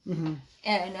Con. Mm-hmm.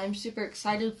 And I'm super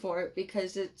excited for it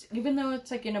because it's, even though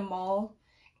it's like in a mall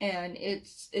and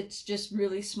it's just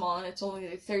really small and it's only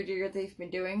the third year they've been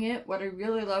doing it, what I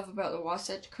really love about the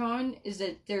Wasatch Con is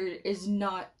that there is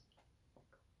not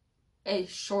a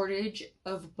shortage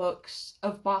of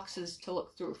boxes to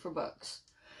look through for books.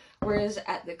 Whereas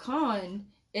at the con,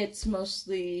 it's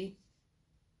mostly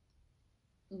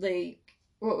like,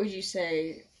 what would you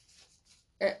say,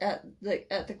 at the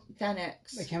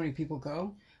FanX? Like how many people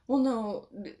go? Well, no,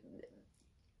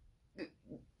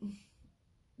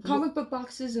 comic book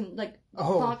boxes and like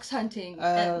box hunting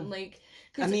and like.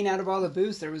 I mean, out of all the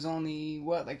booths, there was only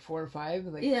what, like 4 or 5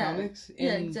 comics. And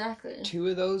yeah, exactly. 2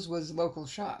 of those was local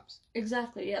shops.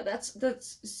 Exactly. Yeah, that's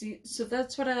so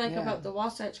that's what I like about the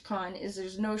Wasatch Con is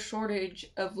there's no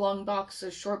shortage of long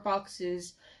boxes, short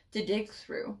boxes to dig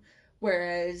through,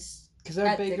 whereas. Because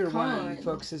our bigger one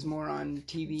focuses more on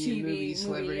TV and movie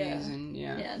celebrities and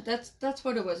yeah, that's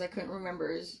what it was. I couldn't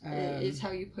remember is how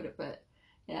you put it, but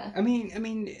yeah. I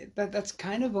mean that's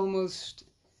kind of almost.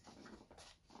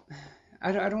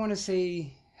 I don't want to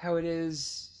say how it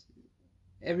is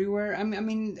everywhere. I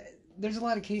mean, there's a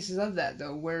lot of cases of that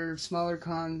though, where smaller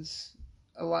cons,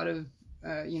 a lot of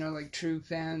you know, like true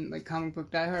fan, like comic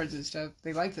book diehards and stuff,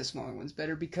 they like the smaller ones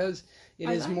better because it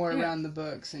is more around the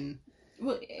books and.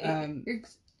 Well,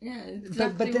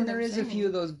 exactly. But then there is a few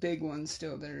of those big ones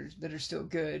still that are still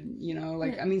good. You know,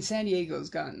 like I mean, San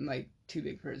Diego's gotten like too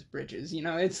big for his britches. You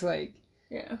know, it's like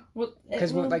well,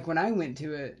 because like when I went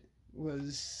to it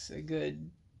was a good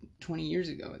 20 years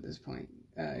ago at this point.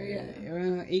 18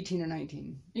 or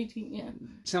 19. 18, yeah.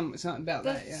 Something about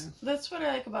that, yeah. That's what I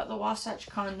like about the Wasatch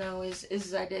Con though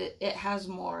is that it has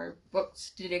more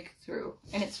books to dig through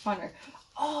and it's funner.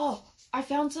 Oh, I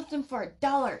found something for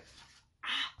 $1.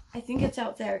 I think it's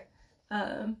out there.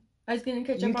 I was gonna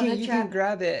catch up on the chat. You can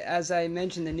grab it as I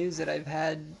mentioned the news that I've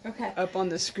had up on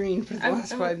the screen for the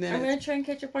last 5 minutes. I'm gonna try and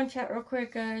catch up on chat real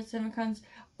quick. 7 cons.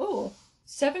 Oh,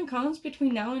 7 cons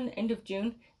between now and the end of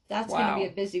June. That's gonna be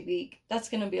a busy week. That's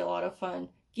gonna be a lot of fun.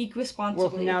 Geek responsibly. Well,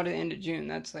 from now to the end of June,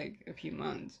 that's like a few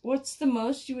months. What's the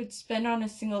most you would spend on a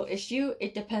single issue?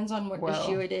 It depends on what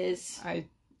issue it is. I've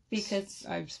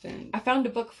spent. I found a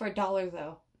book for $1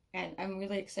 though. And I'm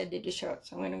really excited to show it,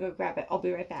 so I'm gonna go grab it. I'll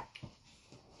be right back.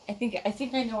 I think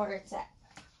I know where it's at.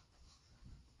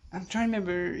 I'm trying to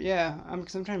remember. Yeah, I'm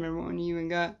trying to remember when you even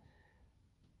got.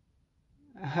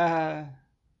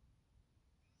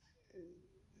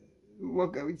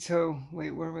 So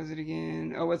wait, where was it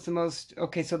again? Oh, what's the most?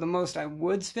 Okay, so the most I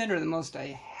would spend or the most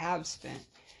I have spent.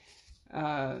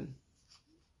 I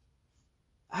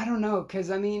don't know,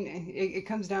 cause I mean, it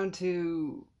comes down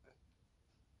to.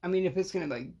 I mean, if it's gonna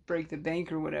like break the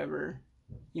bank or whatever,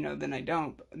 you know, then I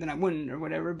wouldn't or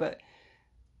whatever. But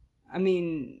I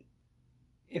mean,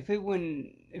 if it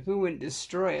wouldn't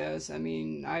destroy us, I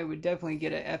mean, I would definitely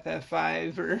get a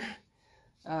FF5 or,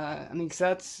 I mean, cause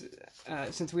that's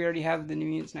since we already have the New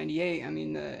Mutants 98. I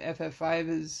mean, the FF5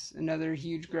 is another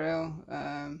huge grail,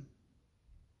 and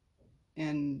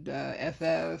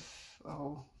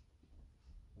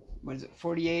what is it,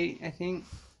 48? I think.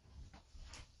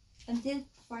 I did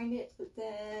find it, but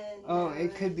then. Oh,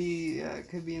 it could be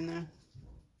in there.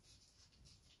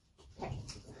 Okay.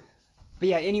 But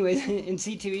yeah, anyways, in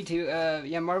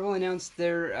C2E2, Marvel announced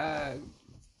their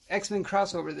X-Men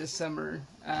crossover this summer.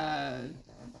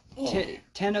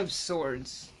 10 of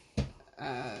Swords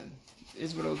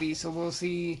is what it'll be. So we'll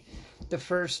see the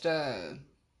first,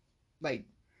 like,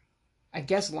 I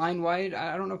guess line-wide.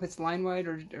 I don't know if it's line-wide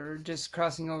or just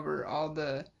crossing over all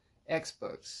the X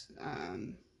books.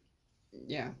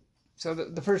 Yeah. So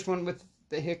the first one with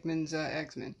the Hickman's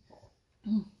X-Men.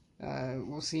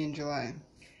 We'll see in July.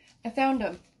 I found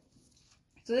them.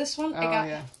 So this one I got.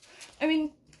 Yeah. I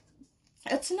mean,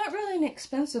 it's not really an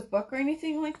expensive book or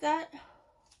anything like that.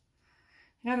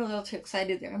 I got a little too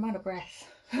excited there. I'm out of breath.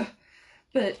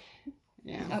 But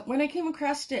yeah, when I came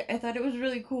across it, I thought it was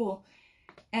really cool.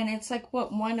 And it's like,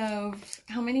 what, one of,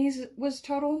 how many was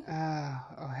total?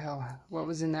 Oh, hell. What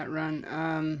was in that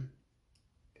run?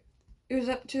 It was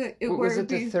up to... Was it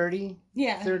the 30?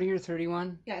 Yeah. 30 or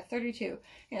 31? Yeah, 32.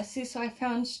 Yeah, see, so I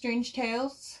found Strange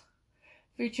Tales,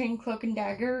 featuring Cloak and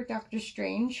Dagger, Doctor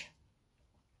Strange.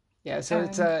 Yeah, so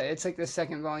it's like the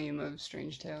second volume of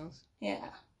Strange Tales. Yeah.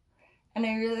 And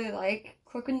I really like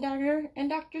Cloak and Dagger and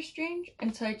Doctor Strange,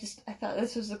 and so I thought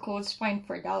this was the coolest find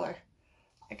for $1.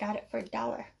 I got it for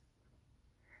 $1.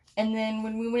 And then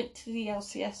when we went to the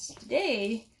LCS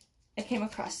today, I came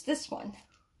across this one.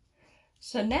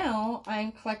 So now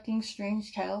I'm collecting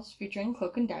Strange Tales featuring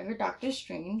Cloak and Dagger, Doctor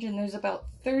Strange, and there's about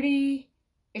 30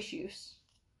 issues.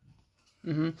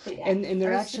 Mm-hmm. Yeah, and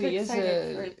there actually is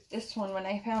for this one. When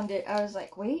I found it, I was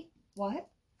like, wait, what?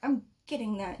 I'm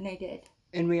getting that, and I did.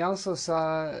 And we also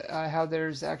saw how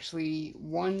there's actually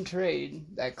one trade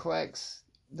that collects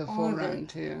the full run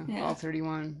too, all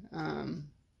 31.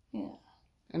 Yeah.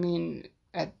 I mean,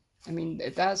 at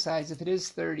that size, if it is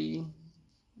 30,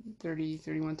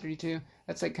 31, 32,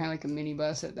 that's like kind of like a mini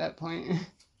bus at that point.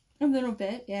 A little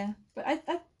bit, yeah. But I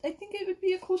think it would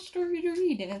be a cool story to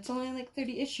read, and it's only like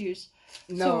 30 issues.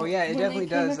 No, so yeah, it definitely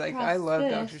does. Like, I love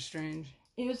this, Doctor Strange.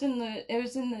 It was in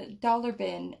the dollar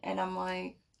bin, and I'm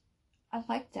like, I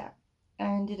like that. I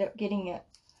ended up getting it,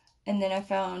 and then I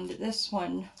found this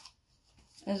one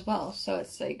as well. So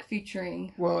it's like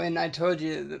featuring. Well, and I told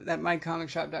you that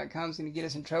mycomicshop.com is going to get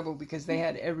us in trouble because they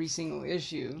had every single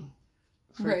issue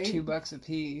for $2 a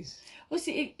piece. Well,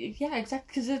 see, yeah, exactly,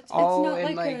 because it's all not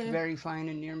in like very fine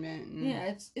and near mint. And...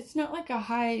 yeah, it's not like a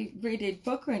high rated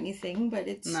book or anything, but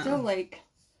it's still like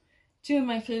three of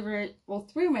my favorite,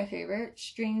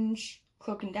 Strange,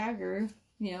 Cloak and Dagger.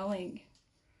 You know, like,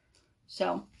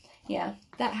 so yeah,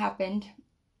 that happened.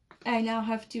 I now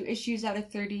have 2 issues out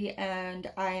of 30, and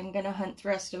I'm gonna hunt the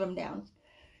rest of them down.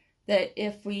 That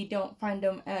if we don't find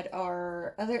them at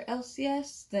our other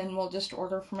LCS, then we'll just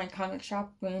order from my comic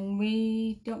shop when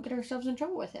we don't get ourselves in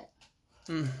trouble with it.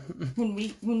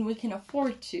 when we can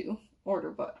afford to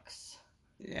order books.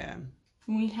 Yeah.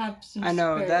 We have some. I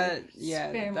know spare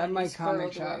that my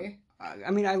comic shop. Away.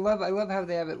 I mean, I love how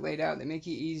they have it laid out. They make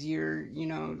it easier, you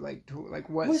know, like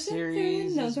what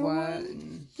series is what.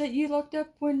 And... that you looked up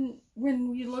when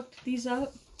we looked these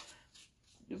up?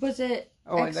 Was it?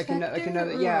 Oh, like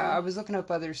another. Or... Yeah, I was looking up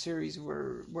other series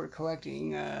we're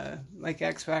collecting, like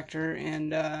X Factor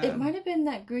and. It might have been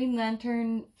that Green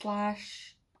Lantern,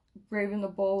 Flash, Brave and the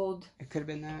Bold. It could have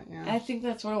been that. Yeah. I think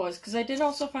that's what it was, because I did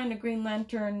also find a Green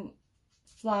Lantern,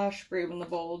 Flash, Brave and the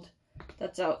Bold,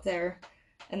 that's out there,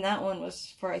 and that one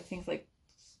was for I think like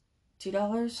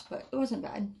 $2, but it wasn't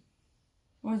bad.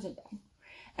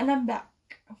 And I'm back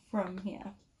from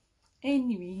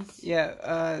Anyways.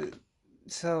 Yeah.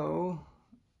 So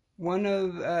one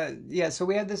of so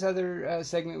we had this other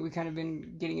segment we kind of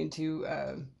been getting into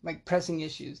like pressing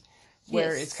issues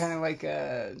where it's kind of like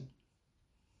a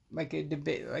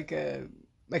debate, I don't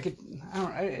know,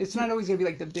 it's not always gonna be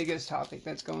like the biggest topic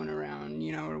that's going around,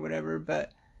 you know, or whatever,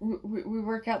 but we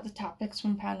work out the topics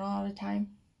one panel at a time.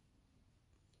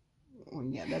 Well,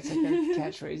 yeah, that's like a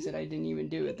catchphrase that I didn't even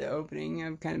do at the opening.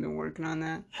 I've kind of been working on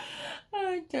that.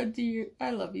 I told you,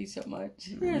 I love you so much.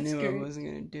 I knew I wasn't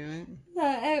going to do it.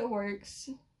 It works.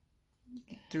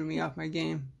 Threw me off my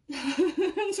game.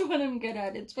 That's what I'm good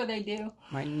at. It's what I do.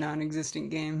 My non-existent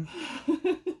game.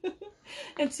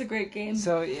 It's a great game.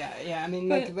 So, yeah. I mean,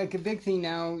 like a big thing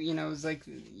now, you know, is like,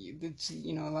 it's,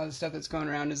 you know, a lot of stuff that's going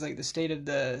around is like the state of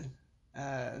the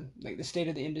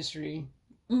industry.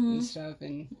 And stuff,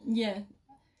 and yeah,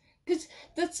 because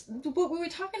that's what we were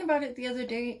talking about it the other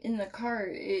day in the car.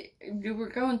 We were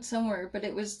going somewhere, but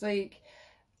it was like,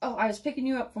 oh, I was picking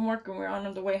you up from work and we were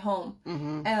on the way home,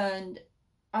 and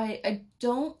I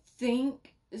don't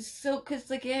think so, because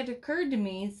like it had occurred to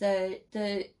me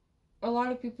that a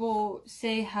lot of people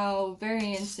say how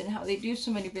variants and how they do so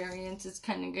many variants is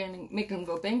kind of going to make them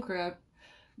go bankrupt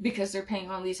because they're paying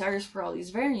all these artists for all these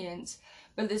variants,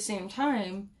 but at the same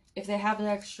time, if they have the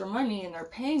extra money and they're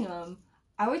paying them,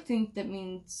 I would think that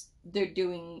means they're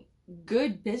doing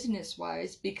good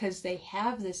business-wise because they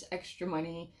have this extra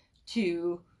money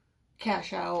to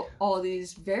cash out all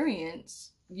these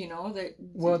variants, you know, that...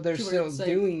 Well, they're still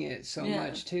doing it so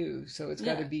much, too, so it's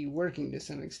got to be working to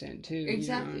some extent, too.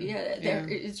 Exactly, you know?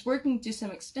 It's working to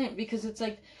some extent because it's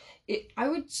like, I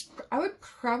would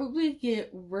probably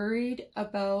get worried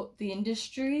about the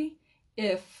industry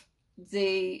if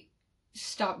they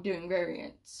stopped doing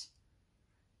variants.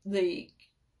 Like,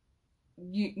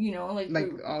 you know, like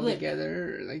all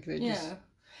together, like they just.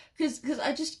 Because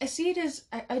I see it as,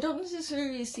 I don't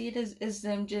necessarily see it as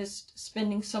them just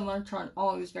spending so much on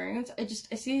all these variants. I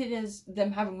see it as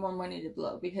them having more money to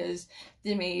blow because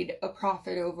they made a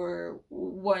profit over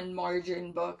one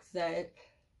margin book that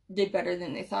did better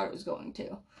than they thought it was going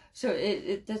to. So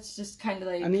that's just kind of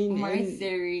like, my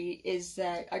theory is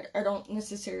that I don't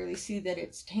necessarily see that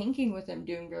it's tanking with them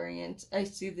doing variants. I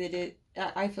see that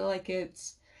I feel like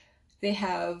they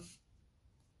have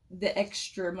the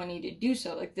extra money to do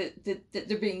so, like that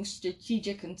they're being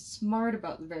strategic and smart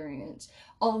about the variants.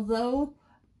 Although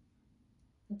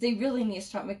they really need to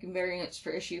stop making variants for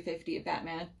issue 50 of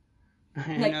Batman.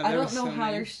 I don't know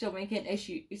how they're still making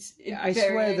issues. I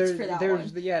swear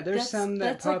there's some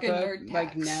that pop up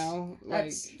like now.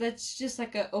 That's just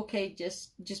like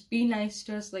just be nice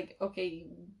to us. Like, okay,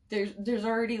 there's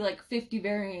already like 50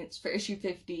 variants for issue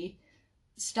 50.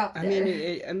 Stop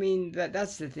there. I mean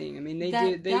that's the thing. I mean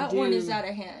that one is out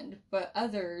of hand, but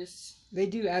others they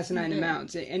do asinine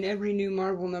amounts, and every new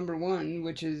Marvel #1,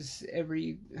 which is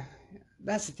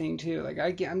that's the thing too. Like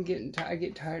I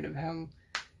get tired of how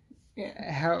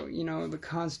the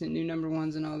constant new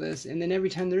 #1s and all this, and then every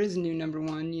time there is a new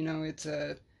 #1, it's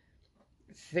a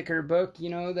thicker book,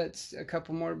 that's a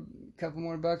couple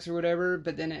more bucks or whatever,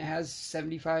 but then it has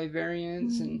 75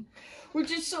 variants and. Which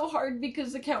is so hard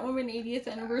because the Catwoman 80th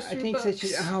anniversary. I think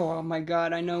books. Oh my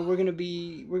God! I know we're gonna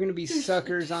be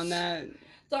suckers on that.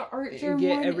 The art germ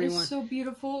one is so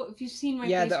beautiful. If you've seen my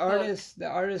Facebook. the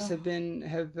artists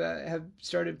have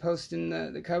started posting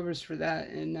the covers for that,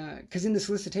 and because in the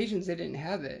solicitations they didn't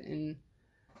have it, and.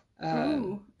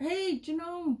 Hey,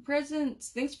 Genome Presents!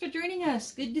 Thanks for joining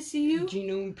us. Good to see you.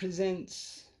 Genome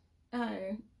Presents.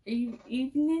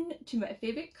 Evening to my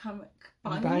favorite comic,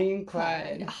 Bonnie and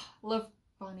Clyde. Love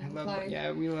Bonnie and Clyde.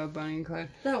 Yeah, we love Bonnie and Clyde.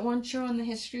 That one show on the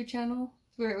History Channel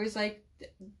where it was like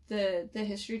the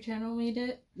History Channel made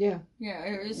it. Yeah. Yeah,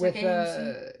 it was with like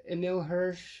AMC. Emil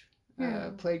Hirsch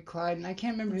played Clyde, and I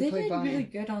can't remember who played Bonnie. They did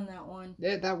really good on that one.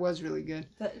 That was really good.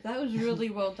 That was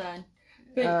really well done.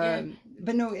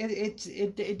 But no,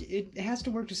 it has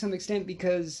to work to some extent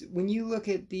because when you look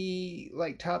at the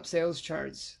top sales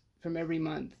charts from every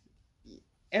month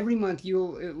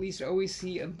you'll at least always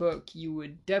see a book you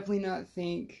would definitely not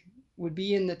think would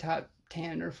be in the top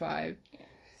 10 or 5.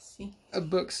 See. A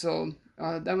book sold.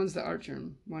 That one's the Art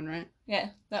Germ one, right? Yeah,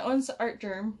 that one's the Art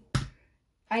Germ.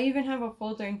 I even have a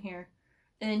folder in here.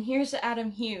 And here's the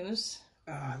Adam Hughes.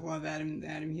 Oh, I love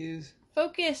Adam Hughes.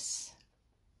 Focus.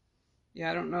 Yeah,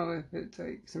 I don't know if it's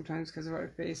like sometimes because of our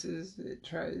faces it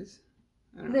tries.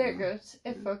 There it goes.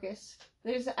 It focused.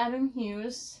 There's Adam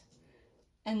Hughes.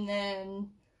 And then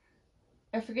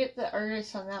I forget the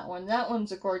artist on that one. That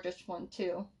one's a gorgeous one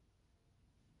too.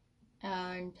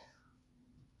 And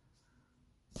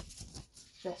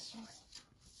this one.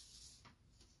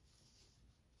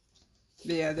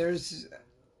 But yeah, there's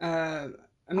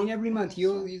every month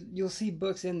you'll see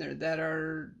books in there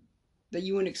that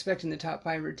you wouldn't expect in the top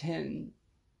 5 or 10.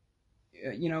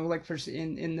 Like for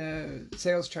in the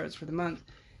sales charts for the month,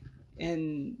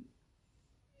 and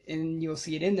you'll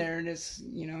see it in there, and it's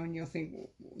and you'll think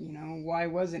why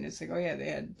wasn't it? It's like, oh yeah, they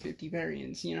had 50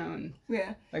 variants, and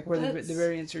like where the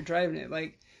variants are driving it.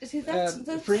 Like that's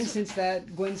for instance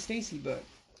that Gwen Stacy book.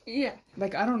 Yeah.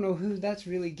 Like I don't know who that's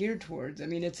really geared towards. I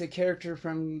mean, it's a character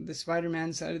from the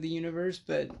Spider-Man side of the universe,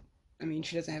 but I mean,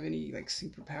 she doesn't have any like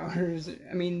superpowers.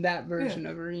 I mean, that version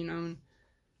of her,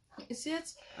 See,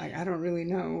 I don't really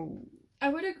know. I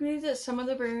would agree that some of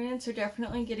the variants are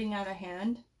definitely getting out of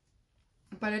hand,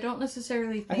 but I don't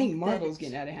necessarily think. I think Marvel's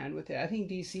getting out of hand with it. I think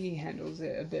DC handles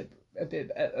it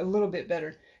a little bit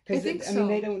better because I mean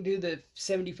they don't do the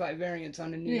 75 variants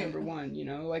on a new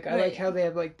 #1. Like I like how they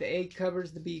have like the A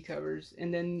covers, the B covers,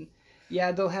 and then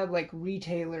they'll have like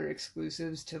retailer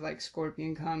exclusives to like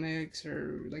Scorpion Comics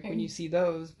or like when you see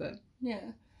those, but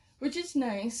which is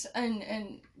nice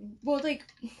and well like.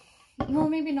 Well,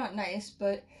 maybe not nice,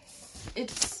 but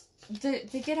it's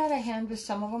they get out of hand with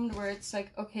some of them where it's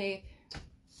like, okay,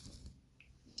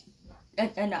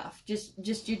 enough. Just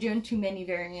you're doing too many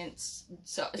variants.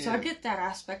 So I get that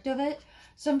aspect of it.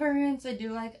 Some variants I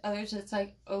do like. Others it's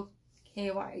like,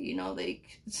 okay, why?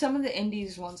 Like some of the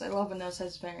indies ones I love when those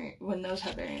have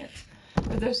variants.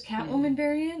 But those Catwoman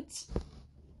variants,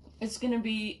 it's gonna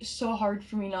be so hard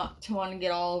for me not to want to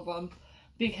get all of them.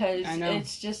 Because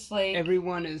it's just like...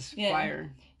 Everyone is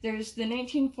fire. There's the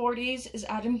 1940s is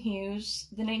Adam Hughes.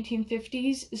 The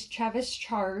 1950s is Travis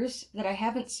Charles that I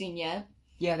haven't seen yet.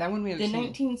 Yeah, that one we haven't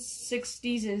The seen.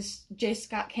 1960s is J.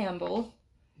 Scott Campbell.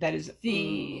 That is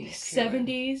The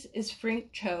 70s is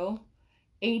Frank Cho.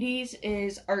 80s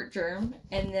is Art Germ.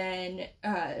 And then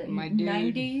My dude.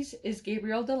 90s is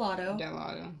Gabriel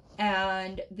Dell'Otto.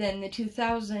 And then the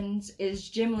 2000s is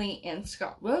Jim Lee and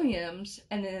Scott Williams.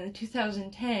 And then the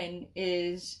 2010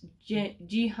 is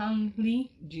Ji Hyung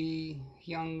Lee. Ji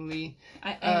Hyung Lee.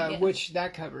 Yes. Which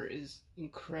that cover is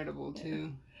incredible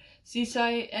too. See, so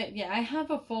I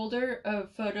have a folder of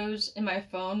photos in my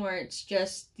phone where it's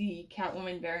just the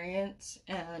Catwoman variants,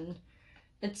 and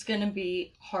it's gonna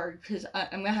be hard because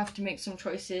I'm gonna have to make some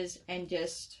choices and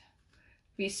just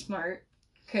be smart,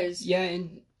 because it's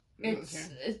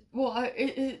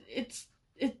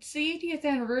the 80th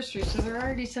anniversary, so they're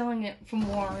already selling it for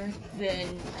more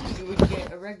than you would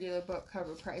get a regular book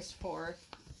cover price for,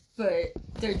 but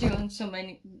they're doing so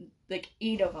many, like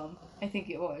 8 of them, I think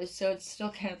it was, so it's still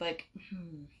kind of like,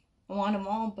 I want them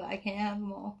all, but I can't have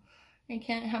them all. I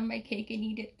can't have my cake and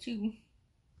eat it too.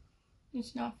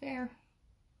 It's not fair.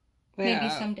 Maybe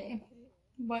someday.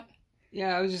 What?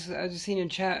 Yeah, I was just seeing in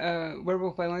chat.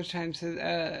 Werewolf by Lunchtime says,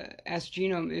 ask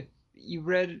Genome if you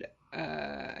read.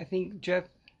 I think Jeff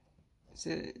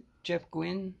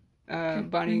Gwynne,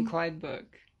 Bonnie and Clyde book.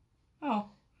 Oh.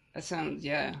 That sounds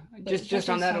just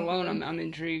on that alone, I'm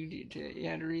intrigued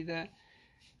to read that.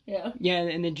 Yeah. Yeah,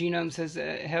 and the Genome says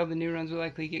hell, the new runs will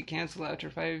likely get canceled after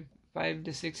 5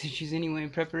 to 6 issues anyway in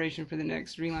preparation for the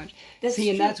next relaunch.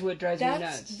 That's what drives me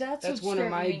nuts. That's one of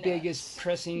my biggest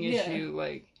pressing issue.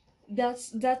 Like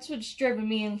that's what's driving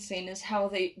me insane is how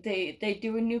they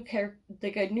do a new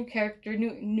character,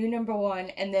 new number 1,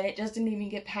 and then it doesn't even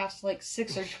get past like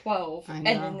 6 or 12, and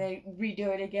then they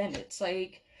redo it again. It's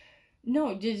like,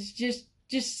 no,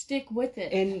 just stick with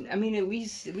it. And I mean, at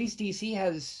least DC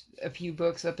has a few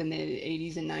books up in the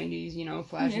 80s and 90s. You know,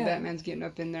 Flash and Batman's getting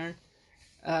up in there.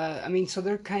 I mean, so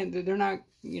they're not,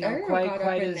 Arrow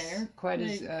quite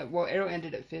as well. Arrow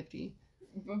ended at 50,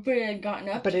 but it had gotten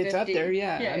up. But to it's 50. up there,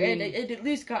 yeah. Yeah, I mean, it at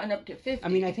least gotten up to 50. I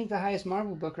mean, I think the highest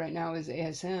Marvel book right now is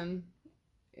ASM,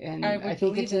 and I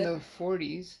think it's in the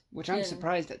 40s, which I'm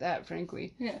surprised at that,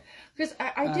 frankly. Yeah, because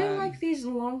I do like these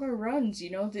longer runs.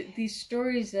 You know, these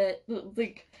stories that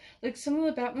like some of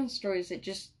the Batman stories that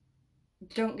just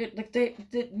don't get like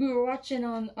we were watching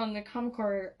on the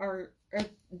Comcore or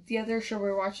the other show we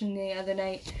were watching the other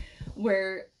night,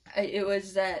 where it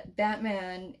was that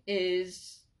Batman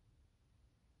is.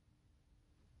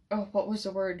 Oh, what was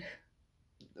the word?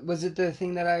 Was it the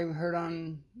thing that I heard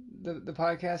on the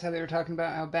podcast? How they were talking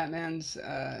about how Batman's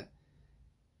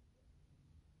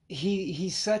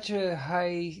he's such a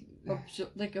high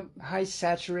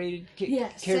saturated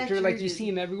character. Saturated. Like you see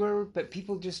him everywhere, but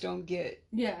people just don't get.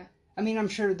 Yeah. I mean, I'm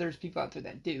sure there's people out there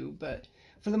that do, but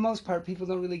for the most part, people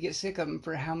don't really get sick of him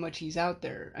for how much he's out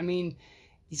there. I mean,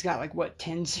 he's got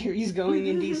 10 series going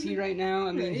in DC right now.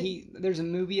 I mean, there's a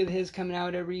movie of his coming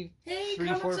out every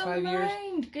 3, 4, 5 years.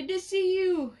 Good to see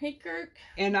you. Hey, Kirk.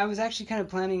 And I was actually kind of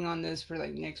planning on this for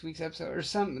next week's episode or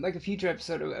a future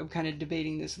episode of kind of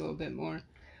debating this a little bit more.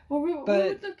 Well, we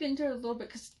would look into it a little bit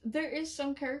because there is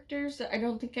some characters that I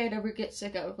don't think I'd ever get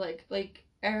sick of, like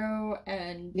Arrow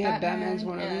and Batman's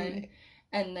one of them,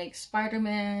 and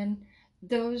Spider-Man.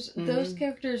 Those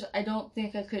characters I don't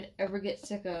think I could ever get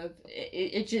sick of.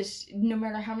 It just, no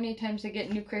matter how many times they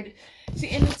get new created. See,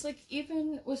 and it's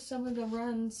even with some of the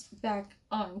runs back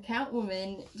on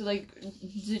Catwoman,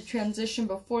 the transition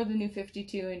before the New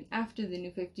 52 and after the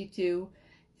New 52,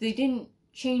 they didn't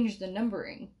change the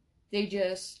numbering. They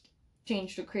just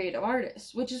changed the creative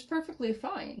artist, which is perfectly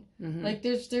fine. Mm-hmm.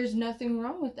 There's nothing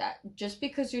wrong with that. Just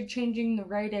because you're changing the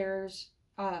writers,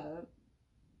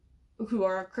 who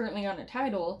are currently on a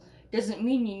title, doesn't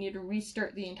mean you need to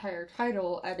restart the entire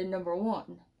title at a number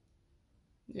 1.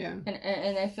 Yeah.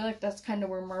 And I feel like that's kind of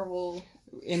where Marvel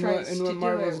what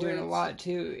Marvel's doing a lot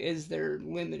too is they're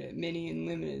limited, mini and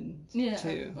limited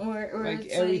too. Or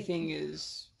everything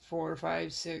is 4,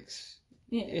 5, 6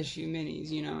 issue minis,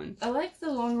 And I like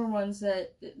the longer ones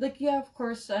that of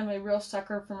course I'm a real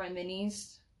sucker for my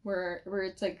minis. Where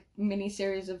it's mini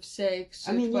series of 6.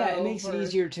 I mean, 12, it makes it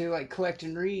easier to collect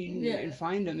and read and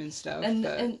find them and stuff. And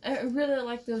I really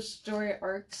like those story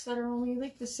arcs that are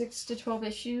only the 6 to 12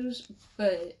 issues.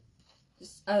 But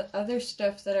other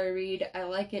stuff that I read, I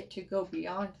like it to go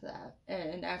beyond that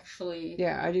and actually.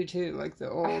 Yeah, I do too.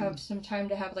 I have some time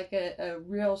to have a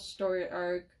real story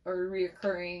arc or a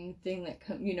reoccurring thing that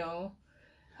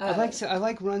I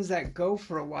like runs that go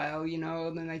for a while,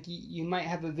 and then you might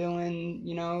have a villain,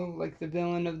 like the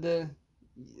villain of the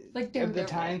like of the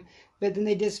time, but then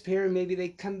they disappear and maybe they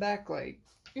come back like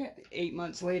 8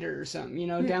 months later or something, you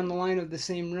know, down the line of the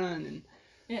same run. And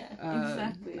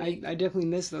exactly. I definitely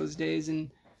miss those days,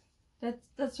 and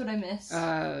that's what I miss.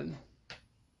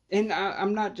 And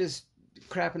I'm not just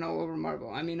crapping all over Marvel.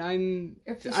 I mean,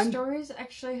 if the stories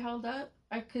actually held up,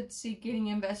 I could see getting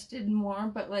invested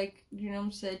more, but like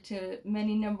Jerome said, to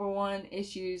many #1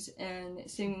 issues and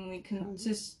seemingly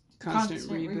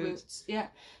constant reboots. Yeah,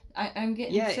 I'm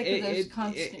getting sick of those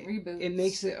constant reboots. It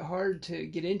makes it hard to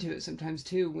get into it sometimes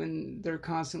too when they're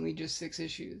constantly just 6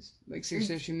 issues, like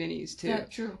 6-issue minis too.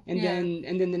 That's true. And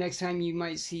then the next time you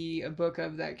might see a book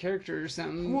of that character or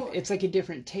something, it's like a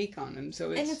different take on them.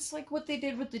 So it's like what they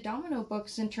did with the Domino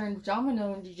books and turned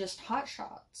Domino into just Hot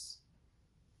Shots.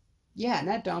 Yeah, and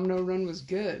that Domino run was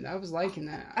good. I was liking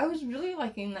that. I was really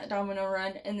liking that Domino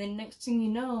run, and then next thing you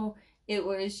know, it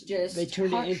was just they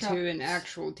turned it into an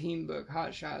actual team book,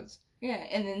 Hot Shots. Yeah,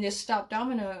 and then just stopped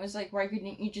Domino. It was like, why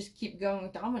couldn't you just keep going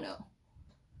with Domino?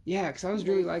 Yeah, because I was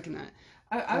really liking that.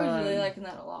 I was really liking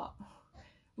that a lot.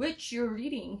 Which you're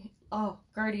reading? Oh,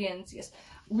 Guardians. Yes,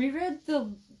 we read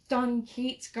the Don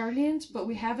Cates Guardians, but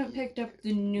we haven't picked up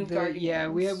the new Guardians. Yeah,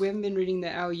 we haven't been reading the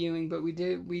Al Ewing, but we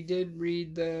did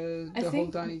read the whole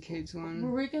Donny Cates one.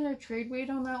 Were we gonna trade weight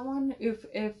on that one if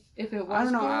it was? I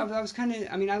don't know. I was kind of.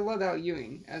 I mean, I love Al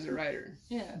Ewing as a writer.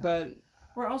 Yeah. But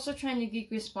we're also trying to geek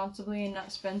responsibly and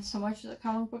not spend so much at the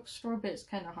comic book store, but it's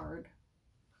kind of hard.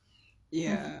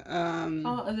 Yeah.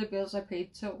 All other bills I paid,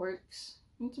 so it works.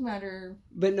 It's a matter.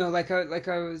 But no, like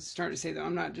I was starting to say though,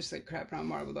 I'm not just like crapping on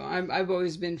Marvel though. I've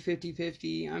always been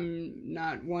 50-50. I'm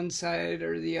not one side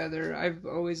or the other. I've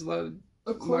always loved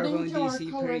Marvel and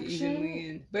DC pretty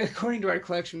evenly. But according to our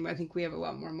collection, I think we have a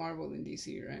lot more Marvel than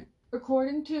DC, right?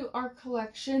 According to our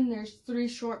collection, there's 3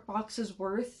 short boxes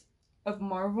worth of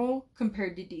Marvel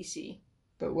compared to DC.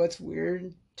 But what's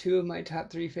weird? 2 of my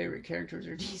top 3 favorite characters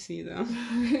are DC though.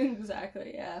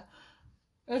 Exactly. Yeah.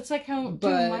 It's like how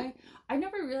I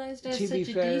never realized I was such a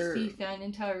DC fan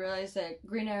until I realized that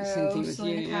Green Arrow,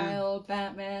 Selena Kyle,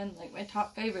 Batman, like my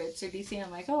top favorites are DC.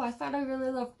 I'm like, oh, I thought I really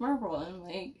loved Marvel, and I'm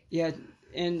like, yeah,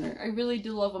 and I really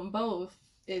do love them both.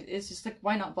 It's just like,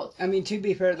 why not both? I mean, to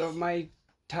be fair though, my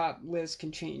top list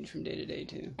can change from day to day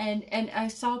too. And I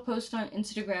saw a post on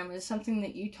Instagram, is something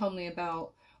that you told me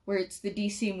about, where it's the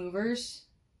DC movers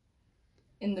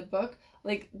in the book.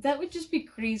 Like, that would just be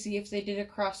crazy if they did a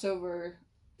crossover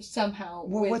somehow.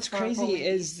 Well, what's crazy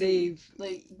is they've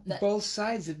both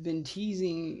sides have been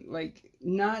teasing, like,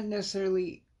 not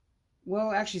necessarily.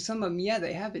 Well, actually, some of them, yeah,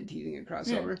 they have been teasing a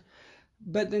crossover,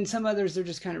 but then some others they're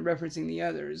just kind of referencing the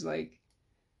others, like,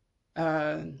 not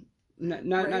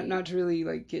to really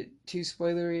like get too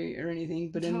spoilery or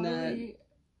anything, but in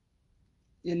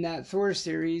that Thor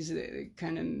series, they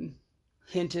kind of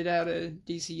hinted out a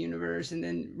DC universe, and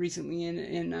then recently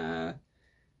in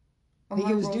I think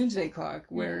it was Doomsday Clock,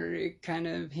 where it kind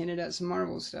of hinted at some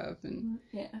Marvel stuff, and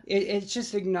it's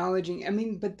just acknowledging. I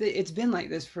mean, but it's been like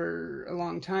this for a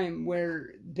long time,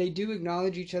 where they do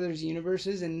acknowledge each other's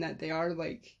universes, and that they are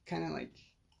like kind of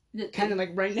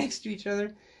like right next to each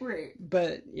other. Right.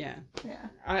 But yeah.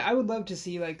 I would love to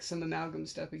see like some amalgam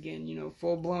stuff again. You know,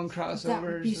 full blown crossovers. That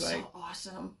would be so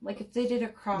awesome. Like if they did a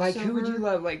crossover. Like who would you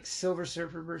love? Like Silver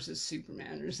Surfer versus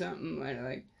Superman or something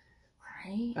like.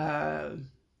 Right.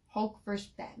 Hulk versus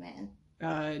Batman.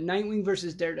 Nightwing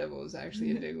versus Daredevil is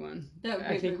actually a big one.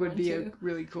 I think would be a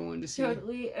really cool one to see.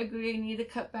 Totally agree. I need to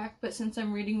cut back, but since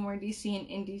I'm reading more DC and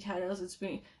indie titles, it's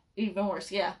been even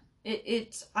worse. Yeah,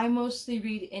 I mostly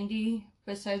read indie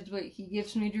besides what he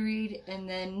gives me to read, and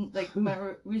then like my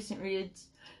recent reads,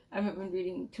 I haven't been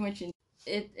reading too much.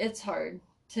 It's hard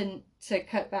to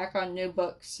cut back on new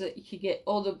books so that you could get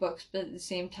older books, but at the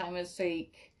same time, it's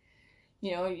like.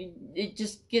 You know, it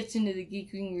just gets into the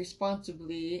geeking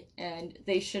responsibly, and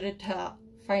they should have taught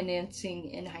financing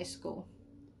in high school.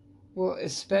 Well,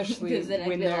 especially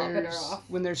when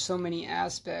there's so many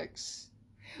aspects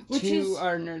to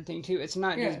our nerd thing too. It's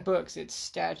not just books; it's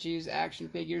statues, action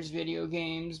figures, video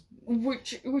games.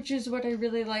 Which is what I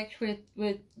really liked with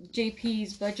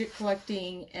JP's budget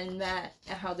collecting, and Matt,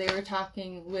 how they were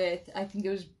talking with, I think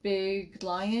it was Big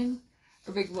Lion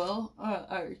or Big Will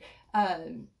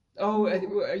I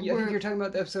think you're talking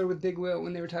about the episode with Big Will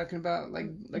when they were talking about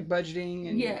like budgeting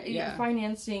and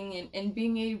financing and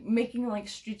making like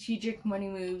strategic money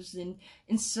moves and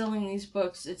selling these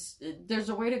books. There's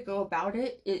a way to go about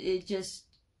it. It just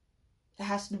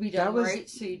has to be done right,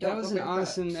 so you don't. That was an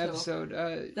awesome episode.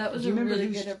 That was a really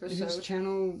good episode. Whose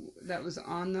channel that was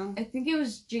on though? I think it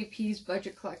was JP's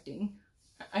budget collecting.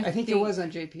 I think it was on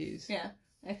JP's. Yeah.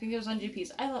 I think it was on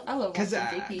JP's. I love watching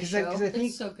JP's show.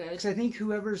 It's so good. Because I think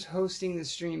whoever's hosting the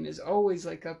stream is always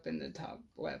like up in the top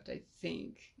left. I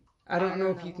think. I don't know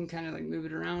if you can kind of like move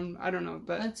it around. I don't know,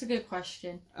 but that's a good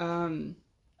question.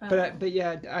 But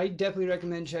yeah, I definitely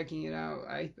recommend checking it out.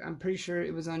 I'm pretty sure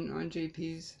it was on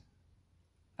JP's.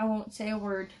 I won't say a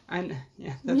word.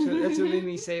 Yeah, that's what made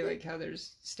me say like how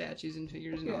there's statues and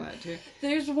figures and all that too.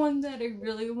 There's one that I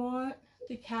really want,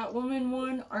 the Catwoman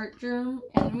one, Art Germ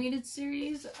animated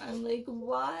series. I'm like,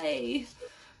 why?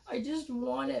 I just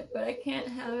want it, but I can't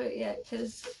have it yet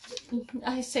because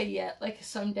I say yet, like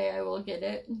someday I will get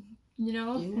it. You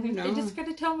know, I just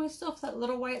gotta tell myself that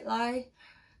little white lie.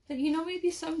 That, you know,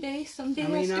 maybe someday has to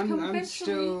come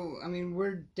eventually.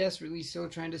 We're desperately still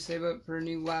trying to save up for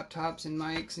new laptops and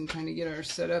mics and trying to get our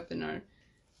setup and our.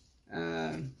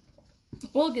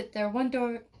 We'll get there.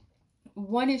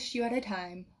 One issue at a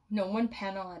time. No, one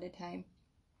panel at a time.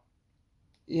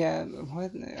 Yeah,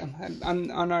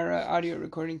 I'm on our audio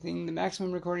recording thing. The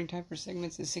maximum recording time for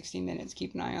segments is 60 minutes.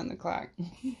 Keep an eye on the clock.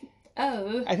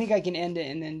 Oh. I think I can end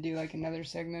it and then do like another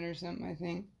segment or something, I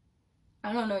think.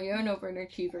 I don't know. You're an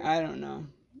overachiever. I don't know.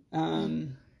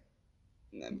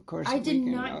 Of course, I did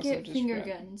not get finger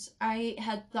guns. I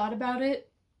had thought about it.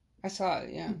 I saw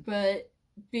it, yeah. But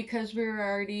because we were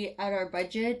already at our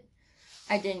budget,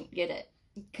 I didn't get it.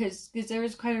 Because there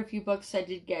was quite a few books I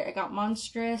did get. I got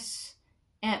Monstrous,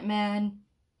 Ant-Man,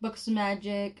 Books of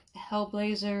Magic,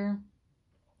 Hellblazer.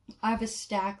 I have a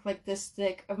stack like this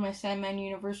thick of my Sandman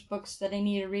Universe books that I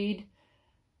need to read.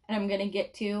 And I'm going to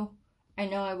get to. I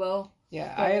know I will.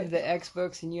 Yeah, I have the X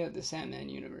books and you have the Sandman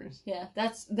Universe. Yeah,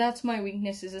 that's my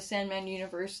weakness is the Sandman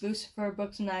Universe, Lucifer,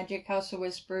 Books of Magic, House of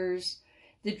Whispers,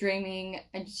 The Dreaming.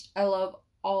 I love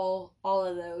all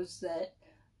of those that,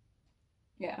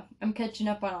 yeah, I'm catching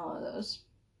up on all of those.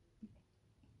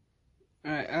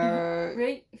 Alright,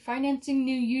 right? Financing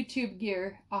new YouTube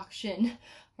gear auction,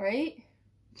 right?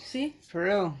 See? For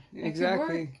real,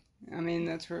 exactly. I mean,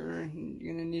 that's what we're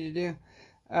gonna need to do.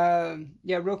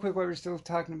 Yeah, real quick while we're still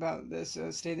talking about this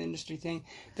State of the Industry thing.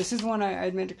 This is one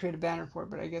I'd meant to create a banner for,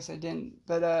 but I guess I didn't.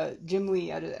 But Jim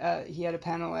Lee, he had a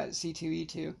panel at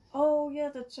C2E2. Oh, yeah,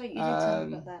 that's right. You did tell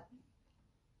me about that.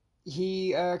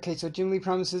 So Jim Lee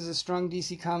promises a strong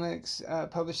DC Comics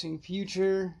publishing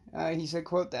future. He said,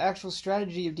 quote, "The actual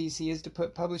strategy of DC is to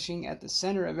put publishing at the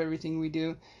center of everything we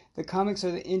do. The comics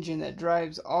are the engine that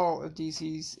drives all of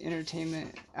DC's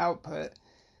entertainment output."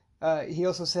 He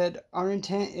also said, "Our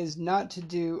intent is not to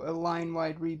do a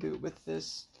line-wide reboot with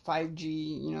this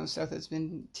 5G, stuff that's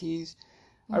been teased.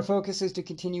 Our focus is to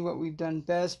continue what we've done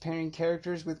best, pairing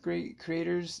characters with great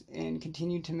creators, and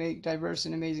continue to make diverse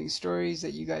and amazing stories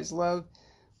that you guys love.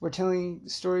 We're telling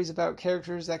stories about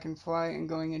characters that can fly and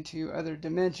going into other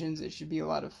dimensions. It should be a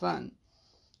lot of fun."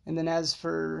 And then as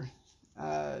for,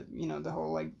 the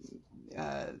whole,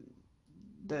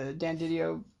 the Dan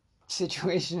Didio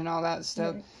situation and all that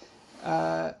stuff,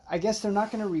 I guess they're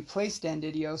not going to replace Dan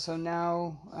Didio, so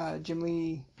now Jim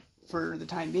Lee, for the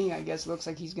time being, I guess, looks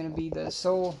like he's going to be the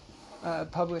sole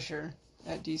publisher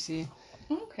at DC.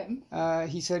 Okay.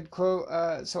 He said, quote,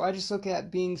 "So I just look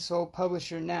at being sole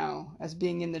publisher now as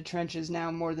being in the trenches now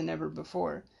more than ever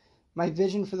before. My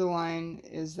vision for the line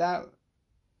is that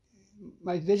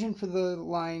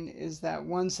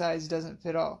one size doesn't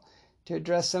fit all. To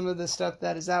address some of the stuff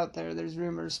that is out there, there's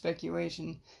rumors,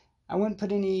 speculation. I wouldn't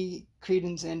put any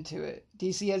credence into it.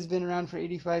 DC has been around for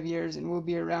 85 years and will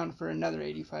be around for another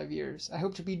 85 years. I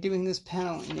hope to be doing this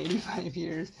panel in 85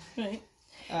 years. Right.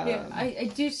 Yeah, I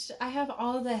have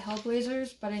all of the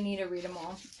Hellblazers, but I need to read them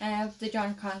all. I have the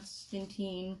John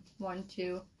Constantine one,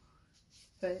 too.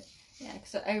 But, yeah,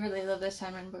 because I really love the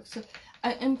Sandman book. So,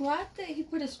 I'm glad that he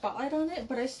put a spotlight on it,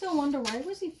 but I still wonder, why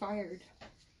was he fired?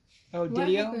 Oh,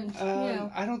 Didio? Yeah.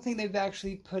 I don't think they've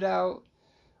actually put out...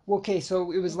 Well, okay,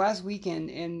 so it was last weekend,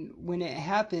 and when it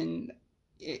happened,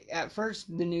 at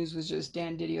first the news was just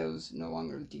Dan Didio's no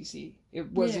longer with DC.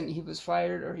 It wasn't he was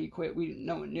fired or he quit.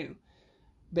 No one knew.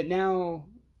 But now,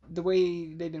 the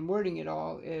way they've been wording it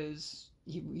all is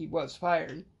he was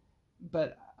fired.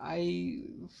 But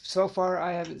so far,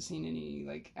 I haven't seen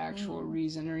any, actual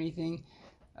reason or anything.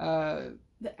 The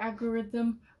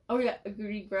algorithm. Oh, yeah,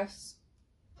 regress.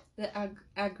 The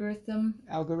algorithm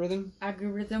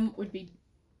would be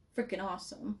freaking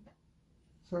awesome.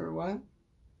 For what?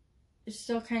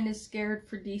 Still kind of scared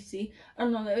for DC. I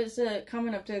don't know, there was a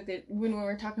comment up there that when we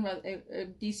were talking about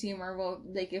DC and Marvel,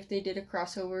 if they did a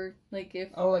crossover, if...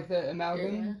 Oh, like the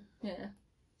amalgam? Yeah.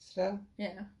 Stuff?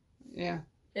 Yeah. Yeah.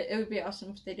 It would be awesome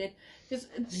if they did, because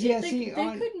they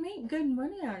could make good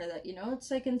money out of that. You know,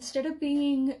 it's like instead of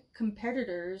being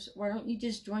competitors, why don't you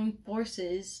just join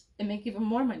forces and make even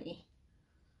more money?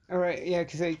 All right, yeah,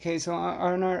 so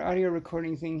on our audio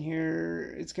recording thing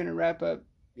here, it's gonna wrap up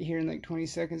here in like 20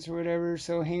 seconds or whatever.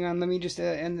 So hang on, let me just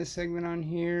end this segment on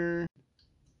here.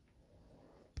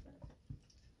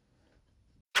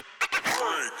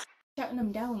 Shutting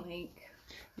them down, like.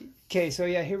 Okay, so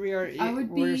yeah, here we are.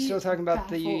 We're still talking about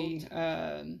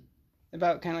baffled.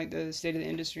 about kind of like the state of the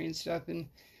industry and stuff. And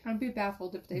I'd be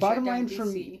baffled if they bottom shut down line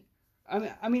DC.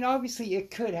 I mean, obviously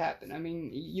it could happen. I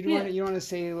mean, you don't want to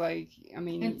say like, I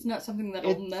mean, it's not something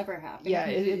that'll never happen. Yeah,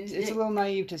 it's a little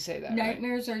naive to say that.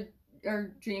 Nightmares are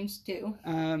dreams too.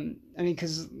 I mean,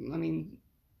 because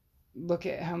look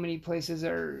at how many places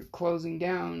are closing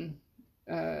down.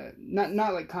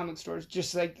 Not like comic stores,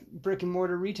 just like brick and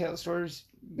mortar retail stores.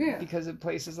 Yeah. Because of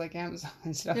places like Amazon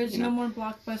and stuff. There's no more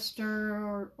Blockbuster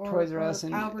or Toys R Us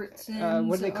and Albertsons.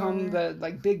 What do they call them? The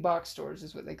like big box stores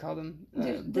is what they call them.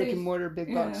 Brick and mortar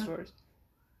big box stores.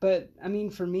 But I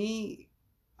mean, for me,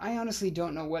 I honestly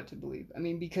don't know what to believe. I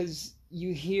mean, because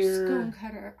you hear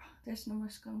Stonecutter. There's no more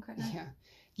Stonecutter. Yeah,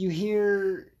 you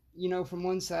hear from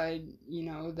one side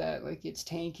that like it's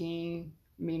tanking.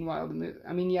 Meanwhile,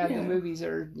 the movies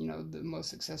are the most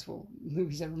successful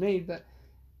movies ever made, but.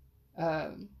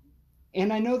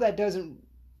 And I know that doesn't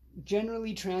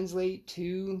generally translate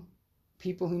to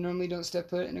people who normally don't step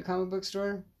foot in a comic book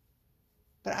store.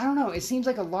 But I don't know. It seems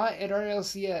like a lot at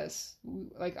RLCS.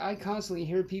 Like, I constantly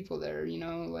hear people there,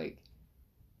 like,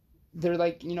 they're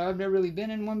like, I've never really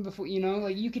been in one before,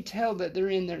 like, you could tell that they're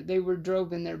in there. They were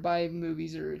drove in there by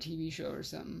movies or a TV show or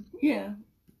something. Yeah.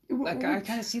 Like, I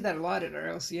kind of see that a lot at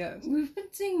RLCS. We've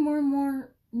been seeing more and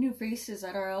more new faces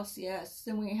at RLCS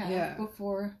than we have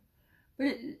before.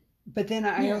 But then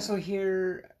I also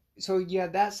hear, so you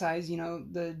have that side,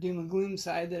 the doom and gloom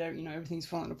side that, everything's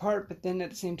falling apart. But then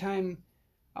at the same time,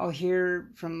 I'll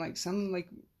hear from like some like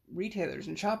retailers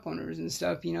and shop owners and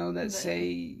stuff, that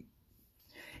say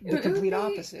the complete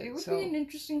opposite. It would be an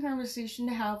interesting conversation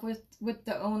to have with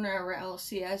the owner of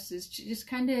LCS, is to just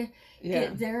kind of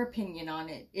get their opinion on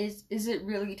it. Is it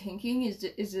really tanking? Is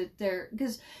it there?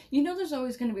 Because there's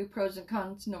always going to be pros and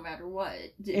cons no matter what.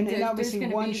 And obviously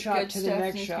one shop to the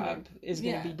next shop is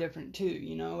going to be different too.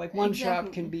 Like one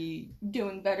shop can be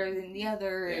doing better than the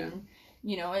other, and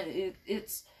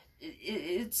it's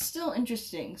still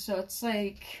interesting. So it's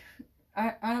like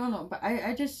I don't know, but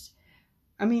I just.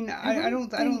 I mean, I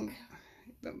don't,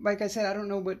 like I said, I don't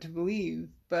know what to believe,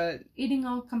 but... Eating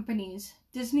all companies.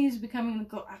 Disney is becoming...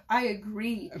 I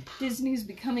agree. Disney's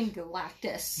becoming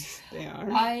Galactus. They are.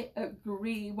 I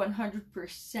agree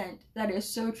 100%. That is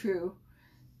so true.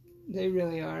 They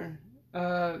really are.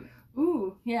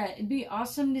 Ooh, yeah, it'd be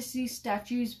awesome to see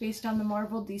statues based on the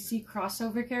Marvel DC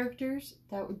crossover characters.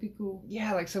 That would be cool.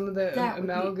 Yeah, like some of the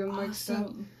amalgam like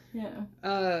stuff.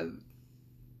 Yeah.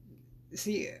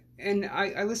 See, and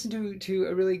I listened to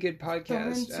a really good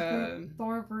podcast.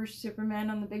 Thor vs. Superman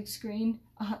on the big screen.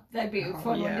 That'd be a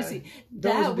fun one to see.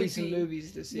 Those would be some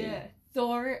movies to see. Yeah,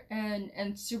 Thor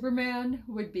and Superman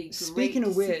would be great. Speaking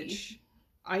of which,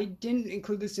 I didn't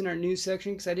include this in our news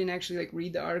section because I didn't actually like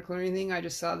read the article or anything. I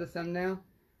just saw the thumbnail.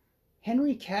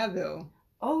 Henry Cavill.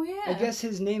 Oh yeah. I guess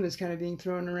his name is kind of being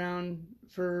thrown around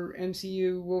for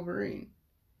MCU Wolverine.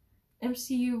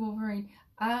 MCU Wolverine.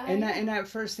 And that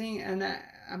first thing, and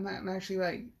I'm actually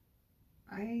like,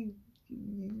 I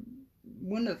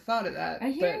wouldn't have thought of that. I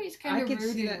hear he's kind of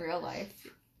rude in real life.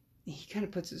 He kind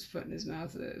of puts his foot in his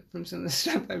mouth from some of the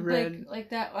stuff I've read. Like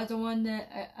that other one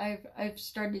that I've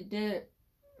started to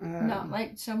not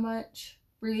like so much.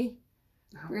 Brie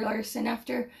Larson.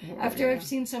 After I've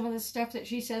seen some of the stuff that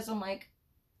she says, I'm like,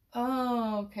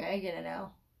 oh, okay, I get it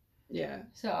now. Yeah.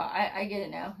 So I get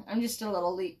it now. I'm just a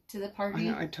little late to the party.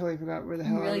 I know, I totally forgot where the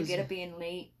hell I was. I'm really good at being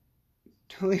late.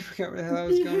 Totally forgot where the hell I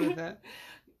was going with that.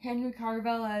 Henry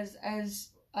Cavill as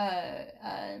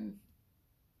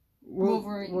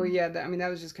Wolverine. Well, yeah. That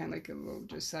was just kind of like a little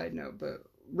just side note, but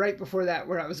right before that,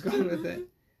 where I was going with it.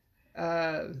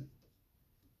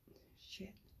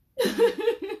 Shit.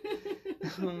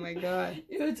 Oh my god.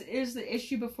 It was the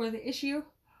issue before the issue.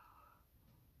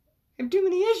 I have too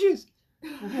many issues.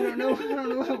 I don't know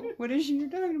what issue you're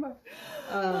talking about.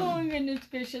 Oh my goodness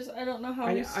gracious! I don't know how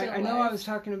I know I was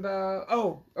talking about.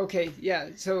 Oh, okay, yeah.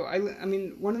 So I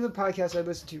mean, one of the podcasts I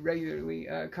listen to regularly,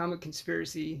 Comic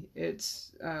Conspiracy.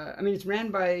 It's it's ran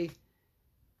by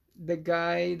the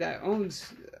guy that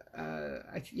owns.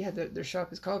 Their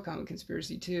shop is called Comic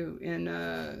Conspiracy too in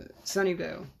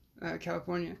Sunnyvale,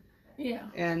 California. Yeah.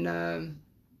 And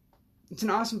it's an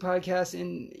awesome podcast,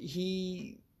 and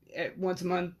he once a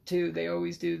month too. They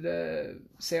always do the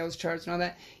sales charts and all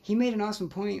that. He made an awesome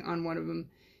point on one of them.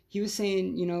 He was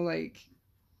saying, like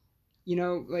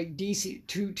DC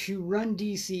to run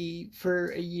DC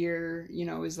for a year,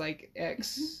 is like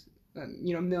X,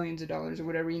 millions of dollars or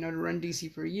whatever, to run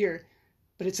DC for a year,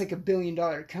 but it's like $1 billion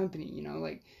company,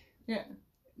 like yeah.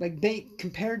 Like they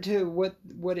compared to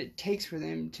what it takes for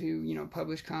them to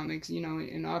publish comics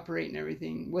and operate and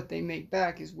everything, what they make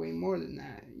back is way more than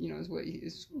that,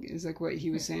 is like what he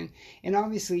was saying. And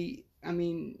obviously, I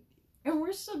mean, and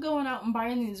we're still going out and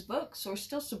buying these books. We're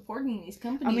still supporting these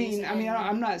companies.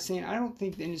 I'm not saying, I don't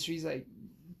think the industry's like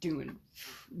doing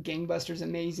gangbusters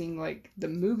amazing like the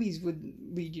movies would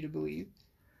lead you to believe.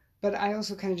 But I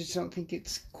also kind of just don't think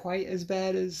it's quite as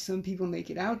bad as some people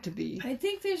make it out to be. I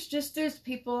think there's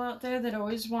people out there that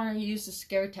always want to use the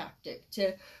scare tactic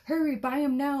to hurry, buy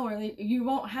them now, or you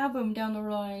won't have them down the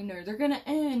line, or they're going to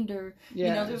end, or,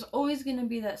 there's always going to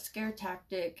be that scare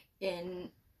tactic in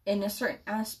a certain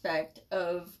aspect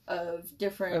of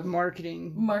different... Of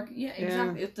marketing. Yeah,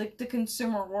 exactly. Yeah. It's like the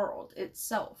consumer world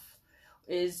itself.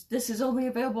 This is only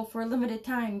available for a limited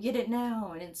time, get it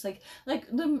now. And it's like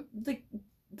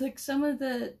some of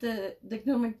the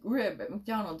McRib at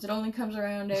McDonald's, it only comes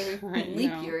around every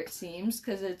leap year, it seems,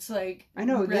 because it's like I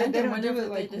know they don't do it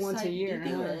like once a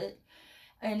year.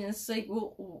 And it's like,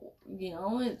 well,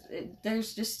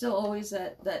 there's just still always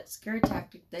that scare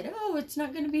tactic that it's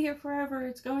not going to be here forever,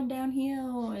 it's going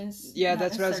downhill.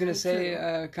 That's what I was gonna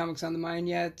say. Comics on the Mind,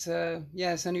 it's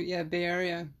Bay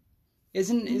Area.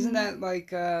 Isn't that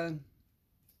like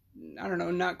I don't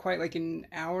know, not quite like an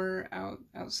hour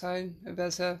outside of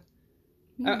SF.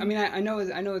 I mean, I know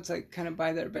it's like kind of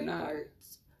by there, but not.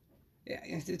 Parts. Yeah,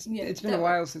 it's been a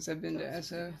while since I've been to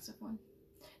SF.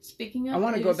 Speaking of, I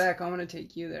want to go back. I want to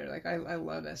take you there. Like I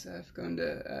love SF. Going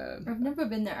to. I've never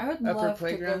been there. I would love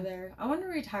to go there. I want to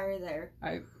retire there.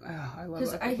 I love.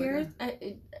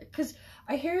 Because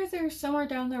I hear there's somewhere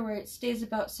down there where it stays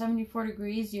about 74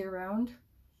 degrees year round.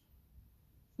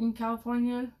 In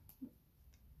California.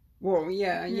 Well,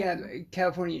 yeah,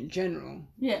 California in general.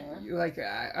 Yeah. Like,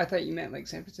 I thought you meant, like,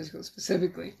 San Francisco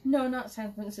specifically. No, not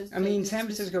San Francisco. I mean, San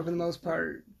Francisco, for the most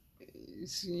part,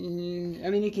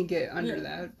 it can get under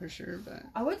that, for sure, but...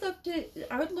 I would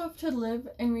love to live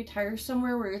and retire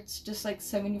somewhere where it's just, like,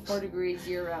 74 degrees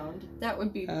year-round. That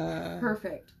would be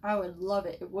perfect. I would love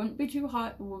it. It wouldn't be too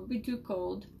hot. It wouldn't be too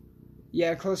cold.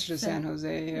 Yeah, closer to San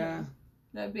Jose, yeah.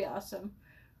 That'd be awesome.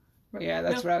 Yeah,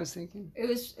 that's what I was thinking. It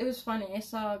was funny. I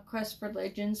saw Quest for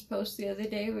Legends post the other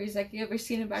day where he's like, "You ever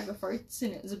seen a bag of farts?"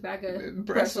 And it was a bag of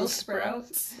Brussels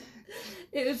sprouts.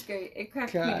 It was great. It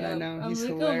cracked me up. I know, he's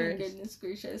hilarious. Oh my goodness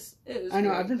gracious! It was. I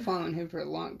know. Great. I've been following him for a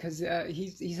long because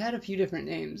he's had a few different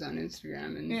names on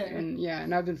Instagram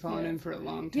and I've been following him for a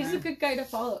long time. He's a good guy to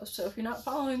follow. So if you're not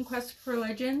following Quest for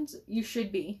Legends, you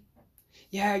should be.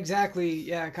 Yeah, exactly.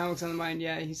 Yeah, Comics on the Mind.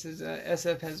 Yeah, he says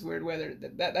SF has weird weather.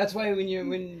 That's why when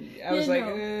I was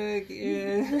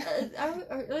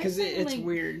because it's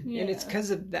weird, and it's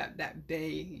because of that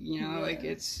bay. Like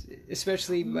it's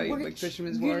especially like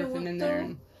Fisherman's Wharf and in there.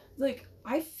 And... Like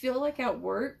I feel like at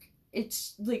work,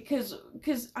 it's like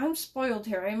because I'm spoiled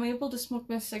here. I'm able to smoke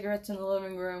my cigarettes in the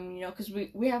living room. Because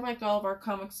we have like all of our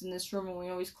comics in this room, and we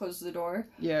always close the door.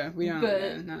 Yeah, we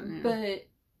don't. But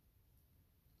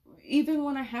even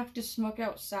when I have to smoke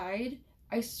outside,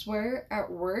 I swear at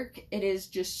work it is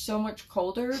just so much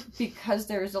colder because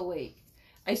there's a lake.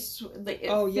 It's like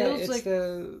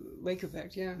the lake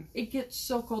effect, yeah. It gets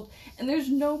so cold. And there's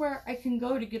nowhere I can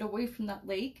go to get away from that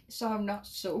lake, so I'm not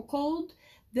so cold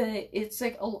that it's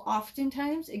like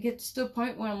oftentimes it gets to a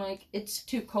point where I'm like, it's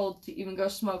too cold to even go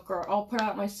smoke, or I'll put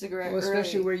out my cigarette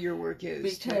especially where your work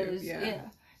is. Because,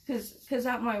 Because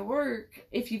at my work,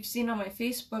 if you've seen on my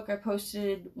Facebook, I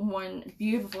posted one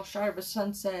beautiful shot of a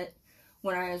sunset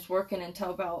when I was working until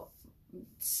about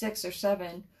 6 or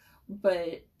 7.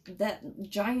 But that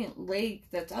giant lake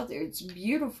that's out there, it's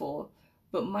beautiful.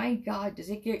 But my God, does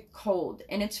it get cold.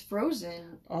 And it's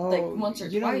frozen like once or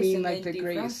twice. You don't mean like the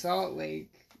Great Salt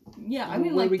Lake? Yeah, I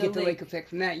mean where like we get the lake effect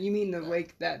from that. You mean the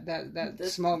lake, that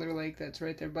smaller lake that's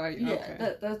right there by you? Yeah,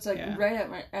 okay. That's like right at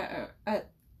my...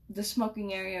 at the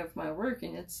smoking area of my work,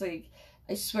 and it's like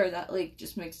I swear that lake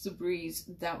just makes the breeze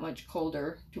that much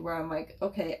colder to where I'm like,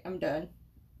 okay, I'm done.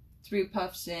 3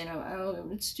 puffs in,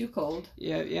 it's too cold.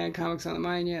 Yeah, Comics on the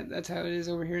Mind. Yeah, that's how it is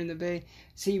over here in the Bay.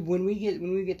 See, when we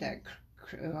get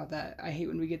that I hate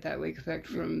when we get that lake effect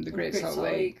from the Great Salt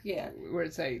Lake. Yeah, where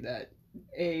it's like that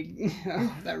egg,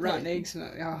 that rotten egg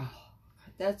smell. Oh.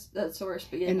 That's the worst.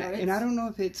 But and I don't know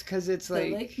if it's because it's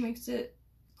like the lake makes it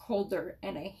colder,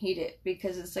 and I hate it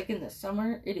because it's like in the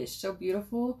summer it is so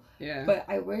beautiful. Yeah. But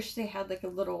I wish they had like a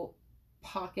little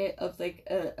pocket of like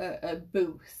a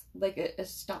booth, like a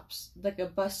stops, like a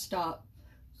bus stop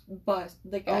bus,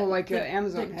 like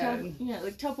Amazon had.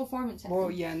 Like Teleperformance had.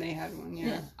 Well, yeah, and they had one.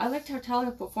 Yeah. I liked how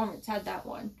Teleperformance had that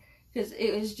one because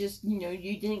it was just, you know,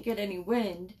 you didn't get any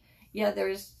wind. Yeah,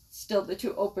 there's still the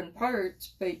two open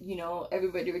parts, but you know,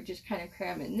 everybody would just kind of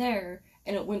cram in there,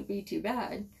 and it wouldn't be too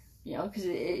bad, you know, because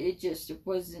it just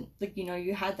wasn't like, you know,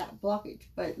 you had that blockage,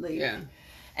 but like, yeah.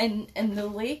 And the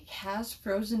lake has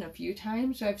frozen a few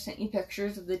times, so I've sent you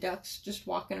pictures of the ducks just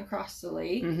walking across the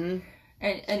lake. Mm-hmm.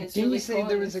 And it's Didn't really you say cool.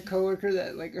 there was a coworker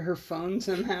that like her phone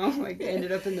somehow like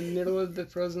ended up in the middle of the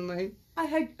frozen lake?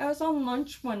 I was on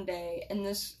lunch one day, and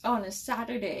this on a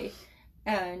Saturday,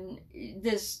 and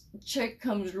this chick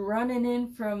comes running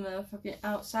in from the fucking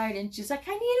outside, and she's like,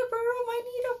 I need a broom.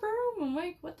 I'm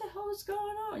like, what the hell is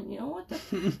going on? You know, what the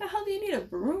hell do you need a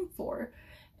broom for?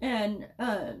 And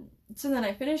so then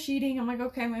I finish eating. I'm like,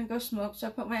 okay, I'm gonna go smoke. So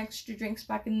I put my extra drinks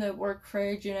back in the work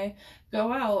fridge, and I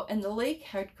go out, and the lake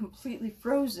had completely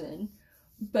frozen,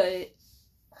 but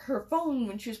her phone,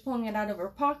 when she was pulling it out of her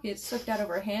pocket, slipped out of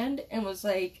her hand and was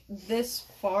like this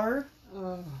far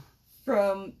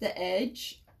from the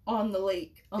edge on the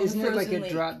lake. Isn't it like a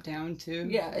lake. drop down too?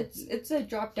 Yeah, it's a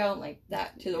drop down like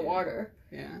that to the water.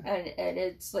 Yeah. And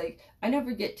it's like, I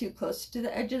never get too close to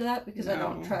the edge of that because I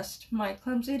don't trust my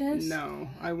clumsiness. No,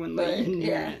 I wouldn't let you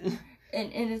near it.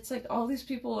 And it's like all these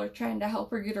people are trying to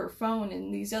help her get her phone,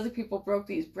 and these other people broke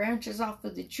these branches off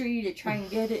of the tree to try and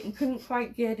get it and couldn't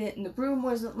quite get it, and the broom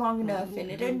wasn't long enough, and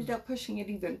it ended up pushing it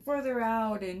even further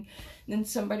out, and then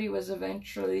somebody was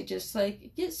eventually just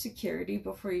like, get security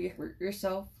before you hurt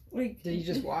yourself. Like, did you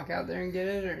just walk out there and get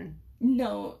it, or?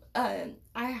 No, I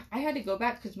had to go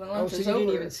back because my lunch was over. So you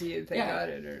didn't even see if they got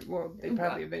it, or well, they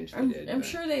probably eventually did. I'm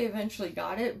sure they eventually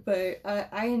got it, but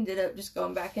I ended up just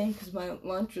going back in because my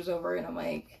lunch was over, and I'm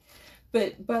like,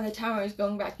 but by the time I was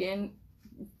going back in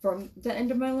from the end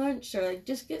of my lunch, they're like,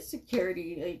 just get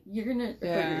security, like you're gonna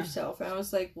hurt yourself, and I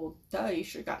was like, well, duh, you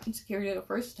should have gotten security the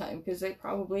first time because they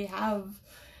probably have,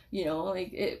 you know,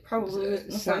 like it probably was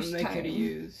the something first they time. could have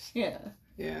used. Yeah.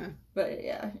 Yeah. But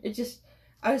yeah, it just.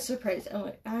 I was surprised.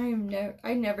 I'm like,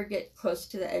 I never get close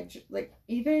to the edge. Like,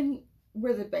 even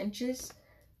where the bench is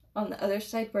on the other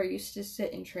side where I used to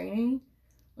sit in training,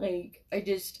 like,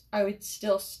 I would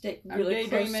still stick really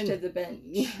close to the bench.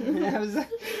 I was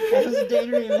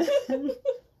daydreaming.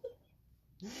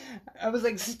 I was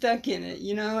like stuck in it,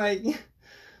 you know, like. That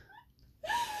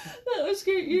was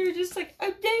great. You were just like,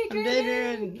 I'm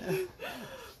daydreaming.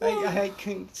 I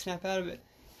couldn't snap out of it.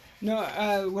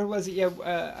 No, where was it? Yeah,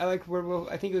 I like Werewolf.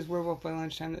 I think it was Werewolf by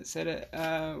Lunchtime that said it.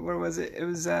 Where was it? It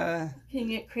was, Can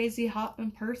get crazy hot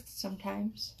in Perth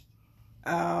sometimes.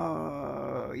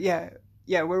 Oh, yeah.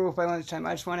 Yeah, Werewolf by Lunchtime.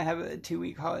 I just want to have a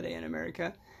 2-week holiday in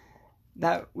America.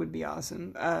 That would be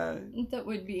awesome. That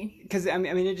would be. Because, I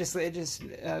mean, it just made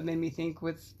me think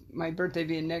with my birthday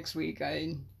being next week,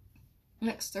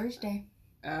 Next Thursday.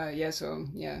 Yeah, so,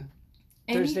 yeah.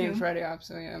 Anywho, Thursday and Friday off,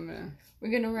 so yeah, we're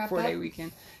gonna wrap 4-day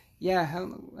weekend. Yeah,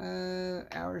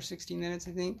 hour 16 minutes,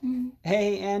 I think. Mm-hmm.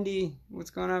 Hey, Andy. What's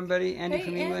going on, buddy? Andy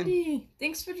from England. Hey, Andy.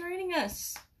 Thanks for joining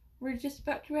us. We're just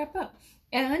about to wrap up.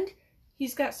 And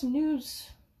he's got some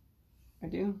news. I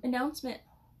do? Announcement.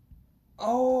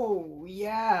 Oh,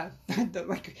 yeah. the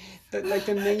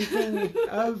main thing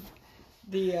of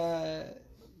the...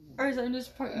 or is that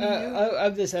just part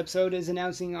of this episode is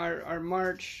announcing our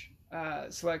March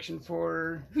selection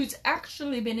for... Who's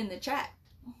actually been in the chat.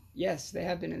 Yes, they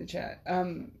have been in the chat.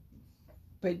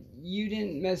 But you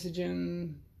didn't message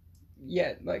him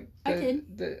yet, like I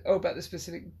did. About the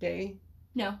specific day?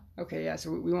 No. Okay, yeah,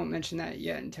 so we won't mention that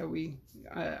yet until we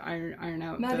iron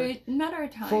out matter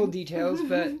of time. Full details,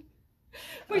 but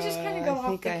we just kind of go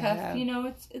off the cuff, you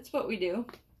know, it's what we do.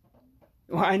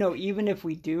 Well, I know even if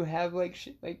we do have like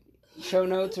show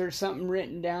notes or something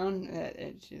written down,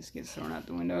 it just gets thrown out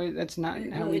the window. That's not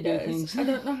how we do things. I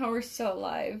don't know how we're still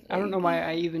alive. I don't know why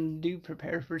I even do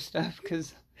prepare for stuff,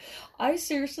 because I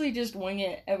seriously just wing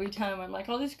it every time. I'm like,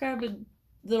 I'll just grab a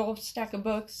little stack of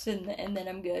books and then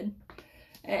I'm good.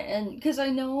 And because I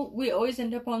know we always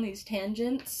end up on these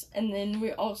tangents, and then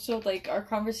we also, like, our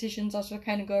conversations also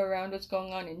kind of go around what's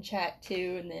going on in chat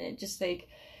too, and then it just like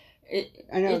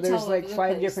I know there's like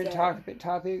 5 different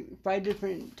five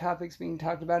different topics being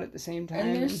talked about at the same time.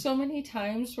 And there's so many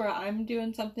times where I'm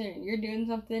doing something and you're doing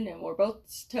something, and we're both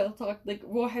still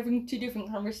we're having 2 different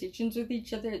conversations with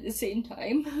each other at the same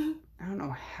time. I don't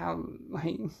know how,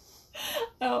 like...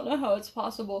 I don't know how it's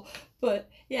possible, but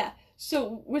yeah.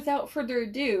 So without further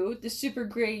ado, the super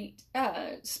great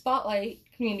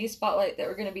community spotlight that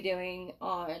we're going to be doing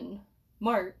in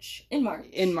March. In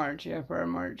March, yeah, for our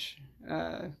March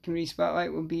community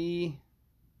spotlight will be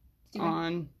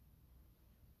on...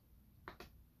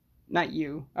 Not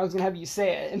you. I was going to have you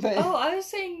say it. But... Oh, I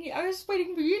was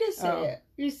waiting for you to say it.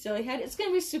 You silly head. It's going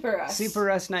to be Super Russ. Super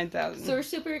Russ 9000. So we're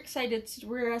super excited.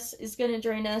 Super Russ is going to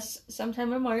join us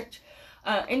sometime in March.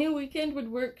 Any weekend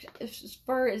would work as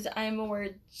far as I'm aware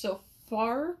so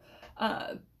far.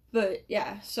 But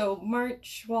yeah, so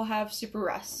March we'll have Super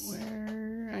Russ.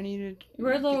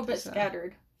 We're a little bit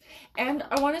scattered. And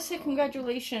I want to say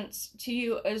congratulations to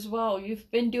you as well.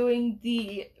 You've been doing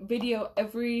the video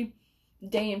every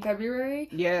day in February,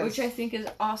 yes, which I think is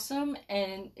awesome.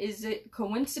 And is it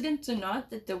coincidence or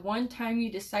not that the one time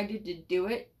you decided to do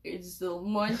it is the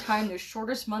one time the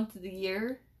shortest month of the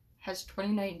year has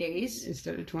 29 days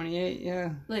instead of 28?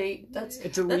 Yeah, like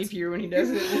it's a leap year when he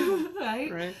does it.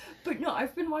 right. But no,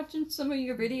 I've been watching some of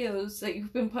your videos that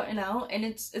you've been putting out, and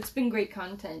it's been great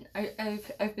content.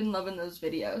 I've been loving those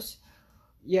videos.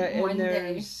 Yeah, and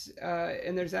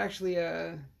there's actually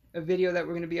a video that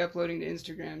we're going to be uploading to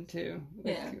Instagram too.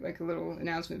 Like a little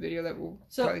announcement video that we'll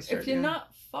probably start. If you're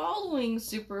not following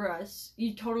Super Russ,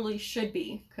 you totally should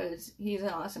be, because he's an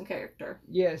awesome character.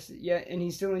 Yes, yeah, and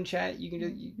he's still in chat. You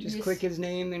can just click his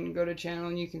name and go to channel,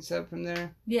 and you can sub from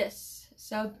there. Yes,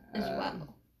 sub as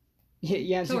well.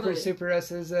 Yeah, totally. Super Russ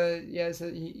says,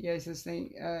 he says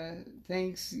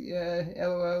thanks,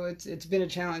 LOL. It's been a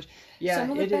challenge. Yeah, some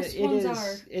of the best ones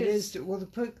are. It is to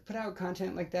put out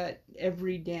content like that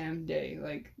every damn day,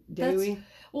 like daily.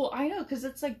 Well, I know, because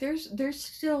it's like there's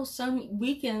still some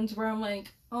weekends where I'm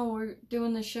like, oh, we're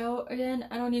doing the show again.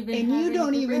 I don't even. And you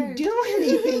don't even do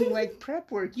anything like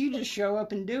prep work. You just show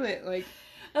up and do it. Like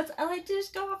I like to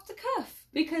just go off the cuff.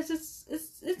 Because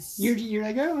it's you're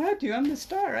like, I don't have to. I'm the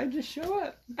star. I just show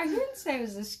up. I didn't say I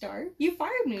was the star. You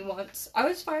fired me once. I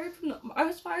was fired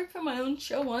from my own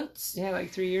show once. Yeah,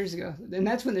 like 3 years ago. And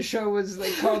that's when the show was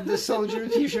like called the Soldier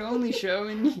of Fuchsia Only Show,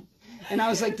 and I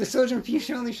was like, the Soldier of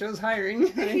Fuchsia Only Show's hiring.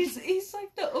 Right? He's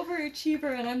like the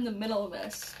overachiever, and I'm the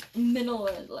minimalist.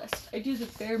 I do the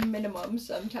bare minimum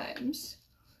sometimes.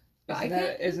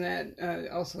 Isn't that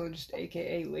also just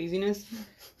AKA laziness?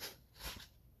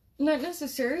 Not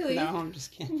necessarily. No, I'm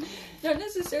just kidding. Not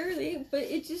necessarily, but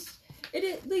it's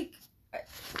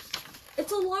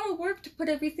a lot of work to put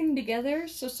everything together.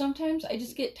 So sometimes I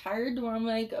just get tired where I'm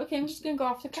like, okay, I'm just gonna go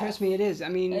off the cuff. Trust me, it is. I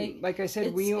mean, like I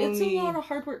said, it's a lot of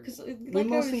hard work because we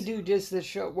mostly do just the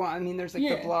show. Well, I mean, there's like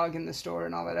the blog and the store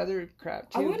and all that other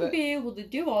crap too. I wouldn't be able to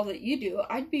do all that you do.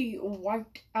 I'd be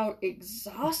wiped out,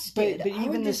 exhausted. But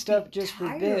even the stuff just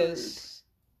for this.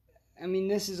 I mean,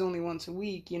 this is only once a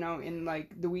week, and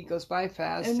like the week goes by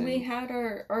fast. And we had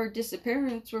our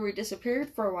disappearance where we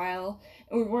disappeared for a while,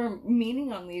 and we weren't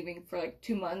meaning on leaving for like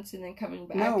 2 months and then coming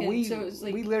back. No, so it was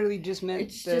like, we literally just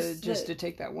meant just to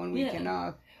take that one weekend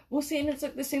off. Well, see, and it's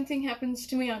like the same thing happens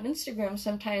to me on Instagram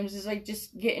sometimes. Is like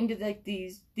just get into like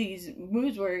these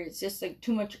moods where it's just like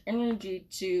too much energy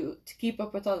to keep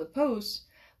up with all the posts.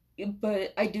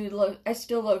 But I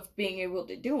still love being able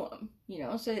to do them,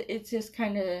 So it's just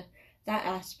kind of that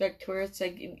aspect where it's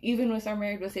like, even with our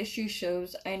Married with Issues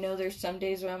shows, I know there's some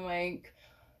days where I'm like,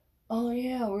 oh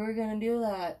yeah, we're gonna do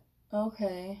that.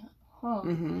 Okay. Huh.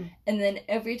 Mm-hmm. And then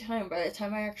every time, by the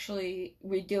time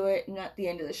we do it, and at the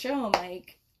end of the show, I'm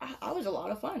like, I was a lot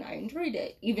of fun. I enjoyed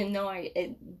it. Even though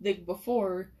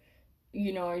before,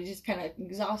 I was just kind of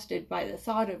exhausted by the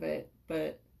thought of it,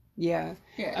 but... Yeah.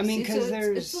 I mean, because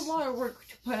it's a lot of work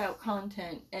to put out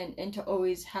content and to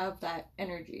always have that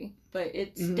energy, but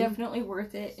it's definitely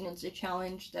worth it, and it's a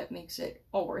challenge that makes it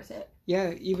all worth it.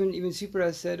 Yeah, even Super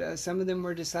Russ said some of them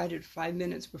were decided 5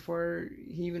 minutes before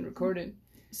he even recorded.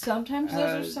 Sometimes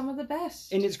those are some of the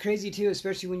best. And it's crazy too,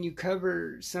 especially when you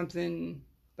cover something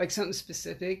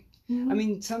specific. Mm-hmm. I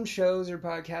mean, some shows or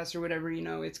podcasts or whatever,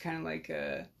 it's kind of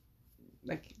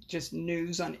like just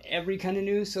news on every kind of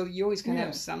news, so you always kind of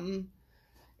have some.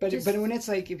 But when it's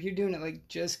like, if you're doing it like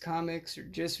just comics or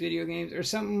just video games or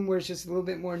something where it's just a little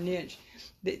bit more niche,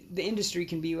 the industry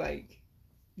can be like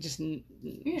just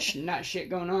not shit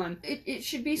going on. It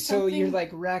should be something. So you're like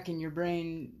racking your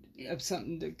brain of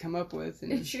something to come up with.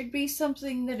 And it should be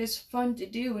something that is fun to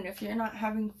do, and if you're not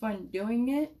having fun doing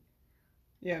it,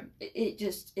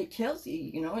 it kills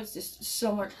you. It's just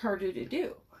so much harder to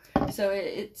do. So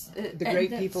the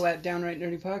great people at Downright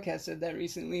Nerdy Podcast said that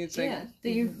recently. It's like,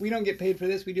 we don't get paid for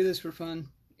this. We do this for fun.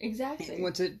 Exactly.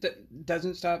 Once it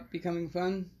doesn't stop becoming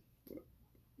fun,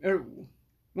 or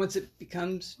once it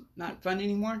becomes not fun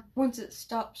anymore. Once it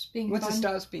stops being Once fun. it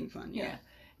stops being fun, yeah.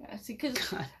 Yeah, see,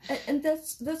 because, and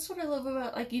that's what I love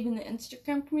about, like, even the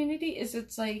Instagram community, is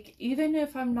it's, like, even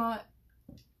if I'm not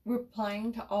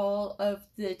replying to all of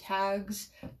the tags,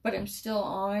 but I'm still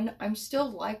on, I'm still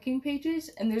liking pages,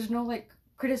 and there's no, like,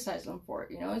 criticize them for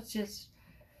it, you know? It's just,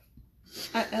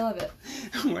 I love it.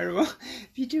 Well,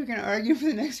 if you two are going to argue for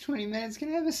the next 20 minutes, can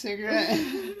I have a cigarette?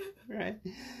 Right.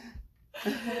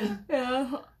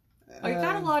 Yeah. I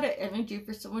got a lot of energy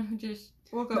for someone who just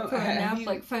woke up from a nap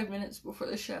like 5 minutes before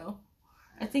the show.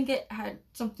 I think it had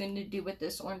something to do with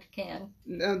this orange can.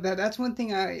 No, that's one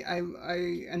thing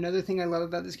another thing I love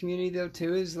about this community though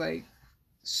too is like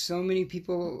so many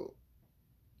people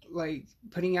like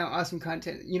putting out awesome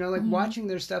content. You know, like watching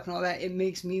their stuff and all that. It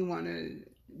makes me want to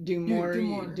do more.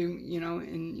 You know,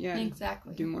 and yeah,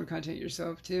 exactly. Do more content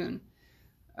yourself too.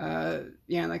 And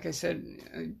yeah, like I said.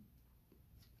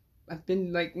 I've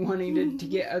been like wanting to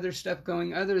get other stuff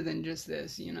going other than just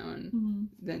this, you know, and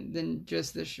than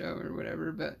just this show or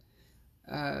whatever. But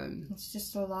it's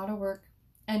just a lot of work.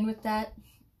 And with that,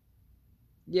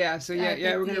 yeah. So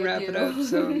yeah, we're gonna wrap it up.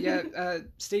 So yeah,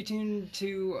 stay tuned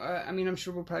to. I mean, I'm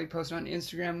sure we'll probably post on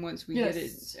Instagram once we get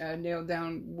it nailed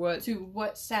down.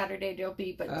 What Saturday it'll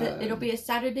be, but it'll be a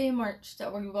Saturday in March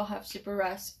that we will have Super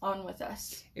Russ on with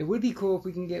us. It would be cool if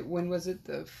we can get. When was it?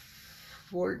 The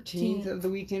 14th of the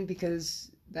weekend,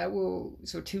 because that will,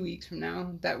 so 2 weeks from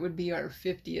now, that would be our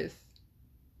 50th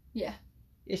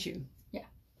issue. Yeah,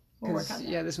 we'll work on that.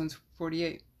 Yeah, this one's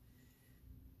 48.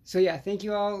 So yeah, thank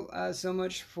you all so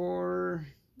much for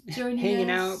hanging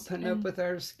out, putting up with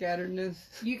our scatteredness.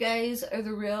 You guys are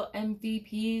the real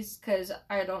MVPs, because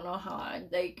I don't know how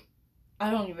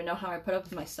I don't even know how I put up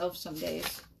with myself some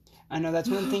days. I know, that's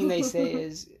one thing they say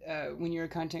is when you're a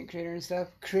content creator and stuff,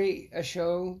 create a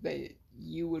show that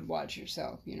you would watch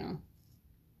yourself, you know?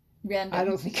 Random. I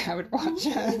don't think I would watch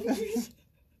that.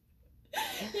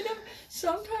 You know,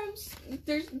 sometimes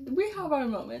we have our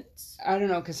moments. I don't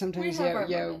know, because sometimes,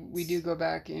 we do go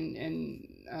back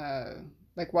and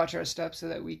like watch our stuff so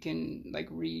that we can like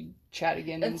read chat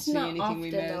again and see anything we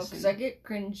miss. Because I get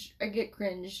cringe. I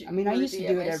mean, I used to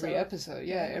do it every episode,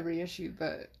 every issue,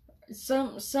 but...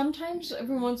 Sometimes,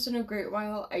 every once in a great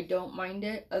while, I don't mind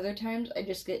it. Other times, I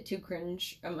just get too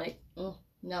cringe. I'm like, oh,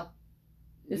 no.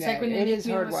 It's like when they make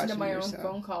me listen to my own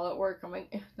phone call at work. I'm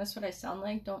like, that's what I sound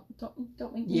like. Don't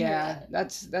make me do that.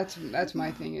 That's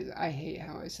my thing, is I hate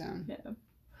how I sound. Yeah.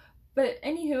 But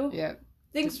anywho,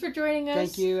 thanks for joining us.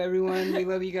 Thank you, everyone. We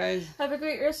love you guys. Have a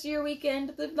great rest of your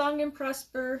weekend. Live long and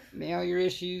prosper. May all your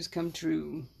issues come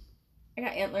true. I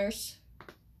got antlers.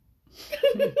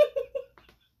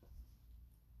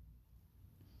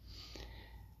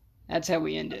 That's how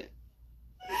we end it.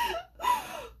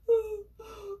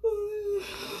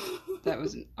 That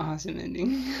was an awesome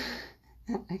ending.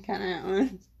 I kind of was.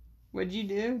 What'd you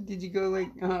do? Did you go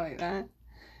like that?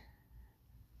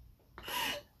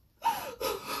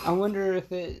 I wonder if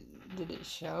it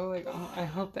show. Like, I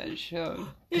hope that it showed.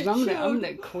 Because I'm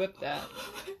gonna clip that.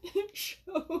 It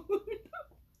showed.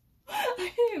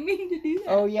 I didn't mean to do that.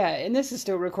 Oh yeah, and this is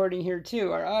still recording here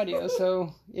too, our audio,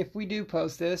 so if we do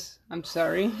post this, I'm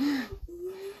sorry.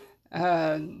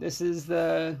 This is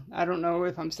I don't know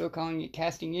if I'm still calling it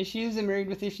Casting Issues, the Married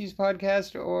with Issues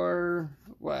podcast, or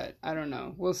what. I don't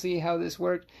know. We'll see how this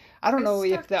works. I don't know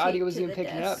if the audio is even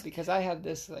picking it up, because I have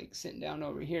this like sitting down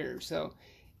over here, so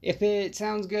if it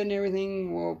sounds good and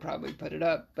everything, we'll probably put it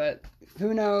up, but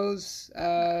who knows.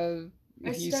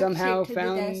 If you somehow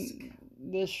found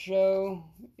this show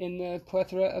in the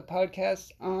plethora of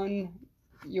podcasts on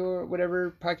your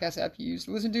whatever podcast app you use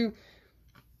to listen to,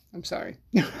 I'm sorry.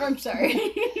 I'm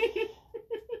sorry.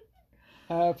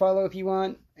 Follow if you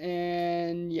want,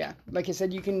 and yeah, like I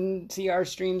said, you can see our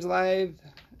streams live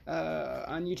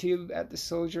on YouTube at the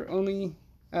Soldier Only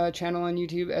channel on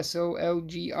YouTube,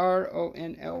 SOLGRONLY.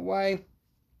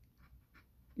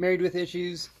 Married with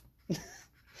Issues.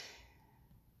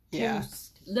 Yeah.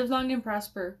 Live long and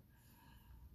prosper.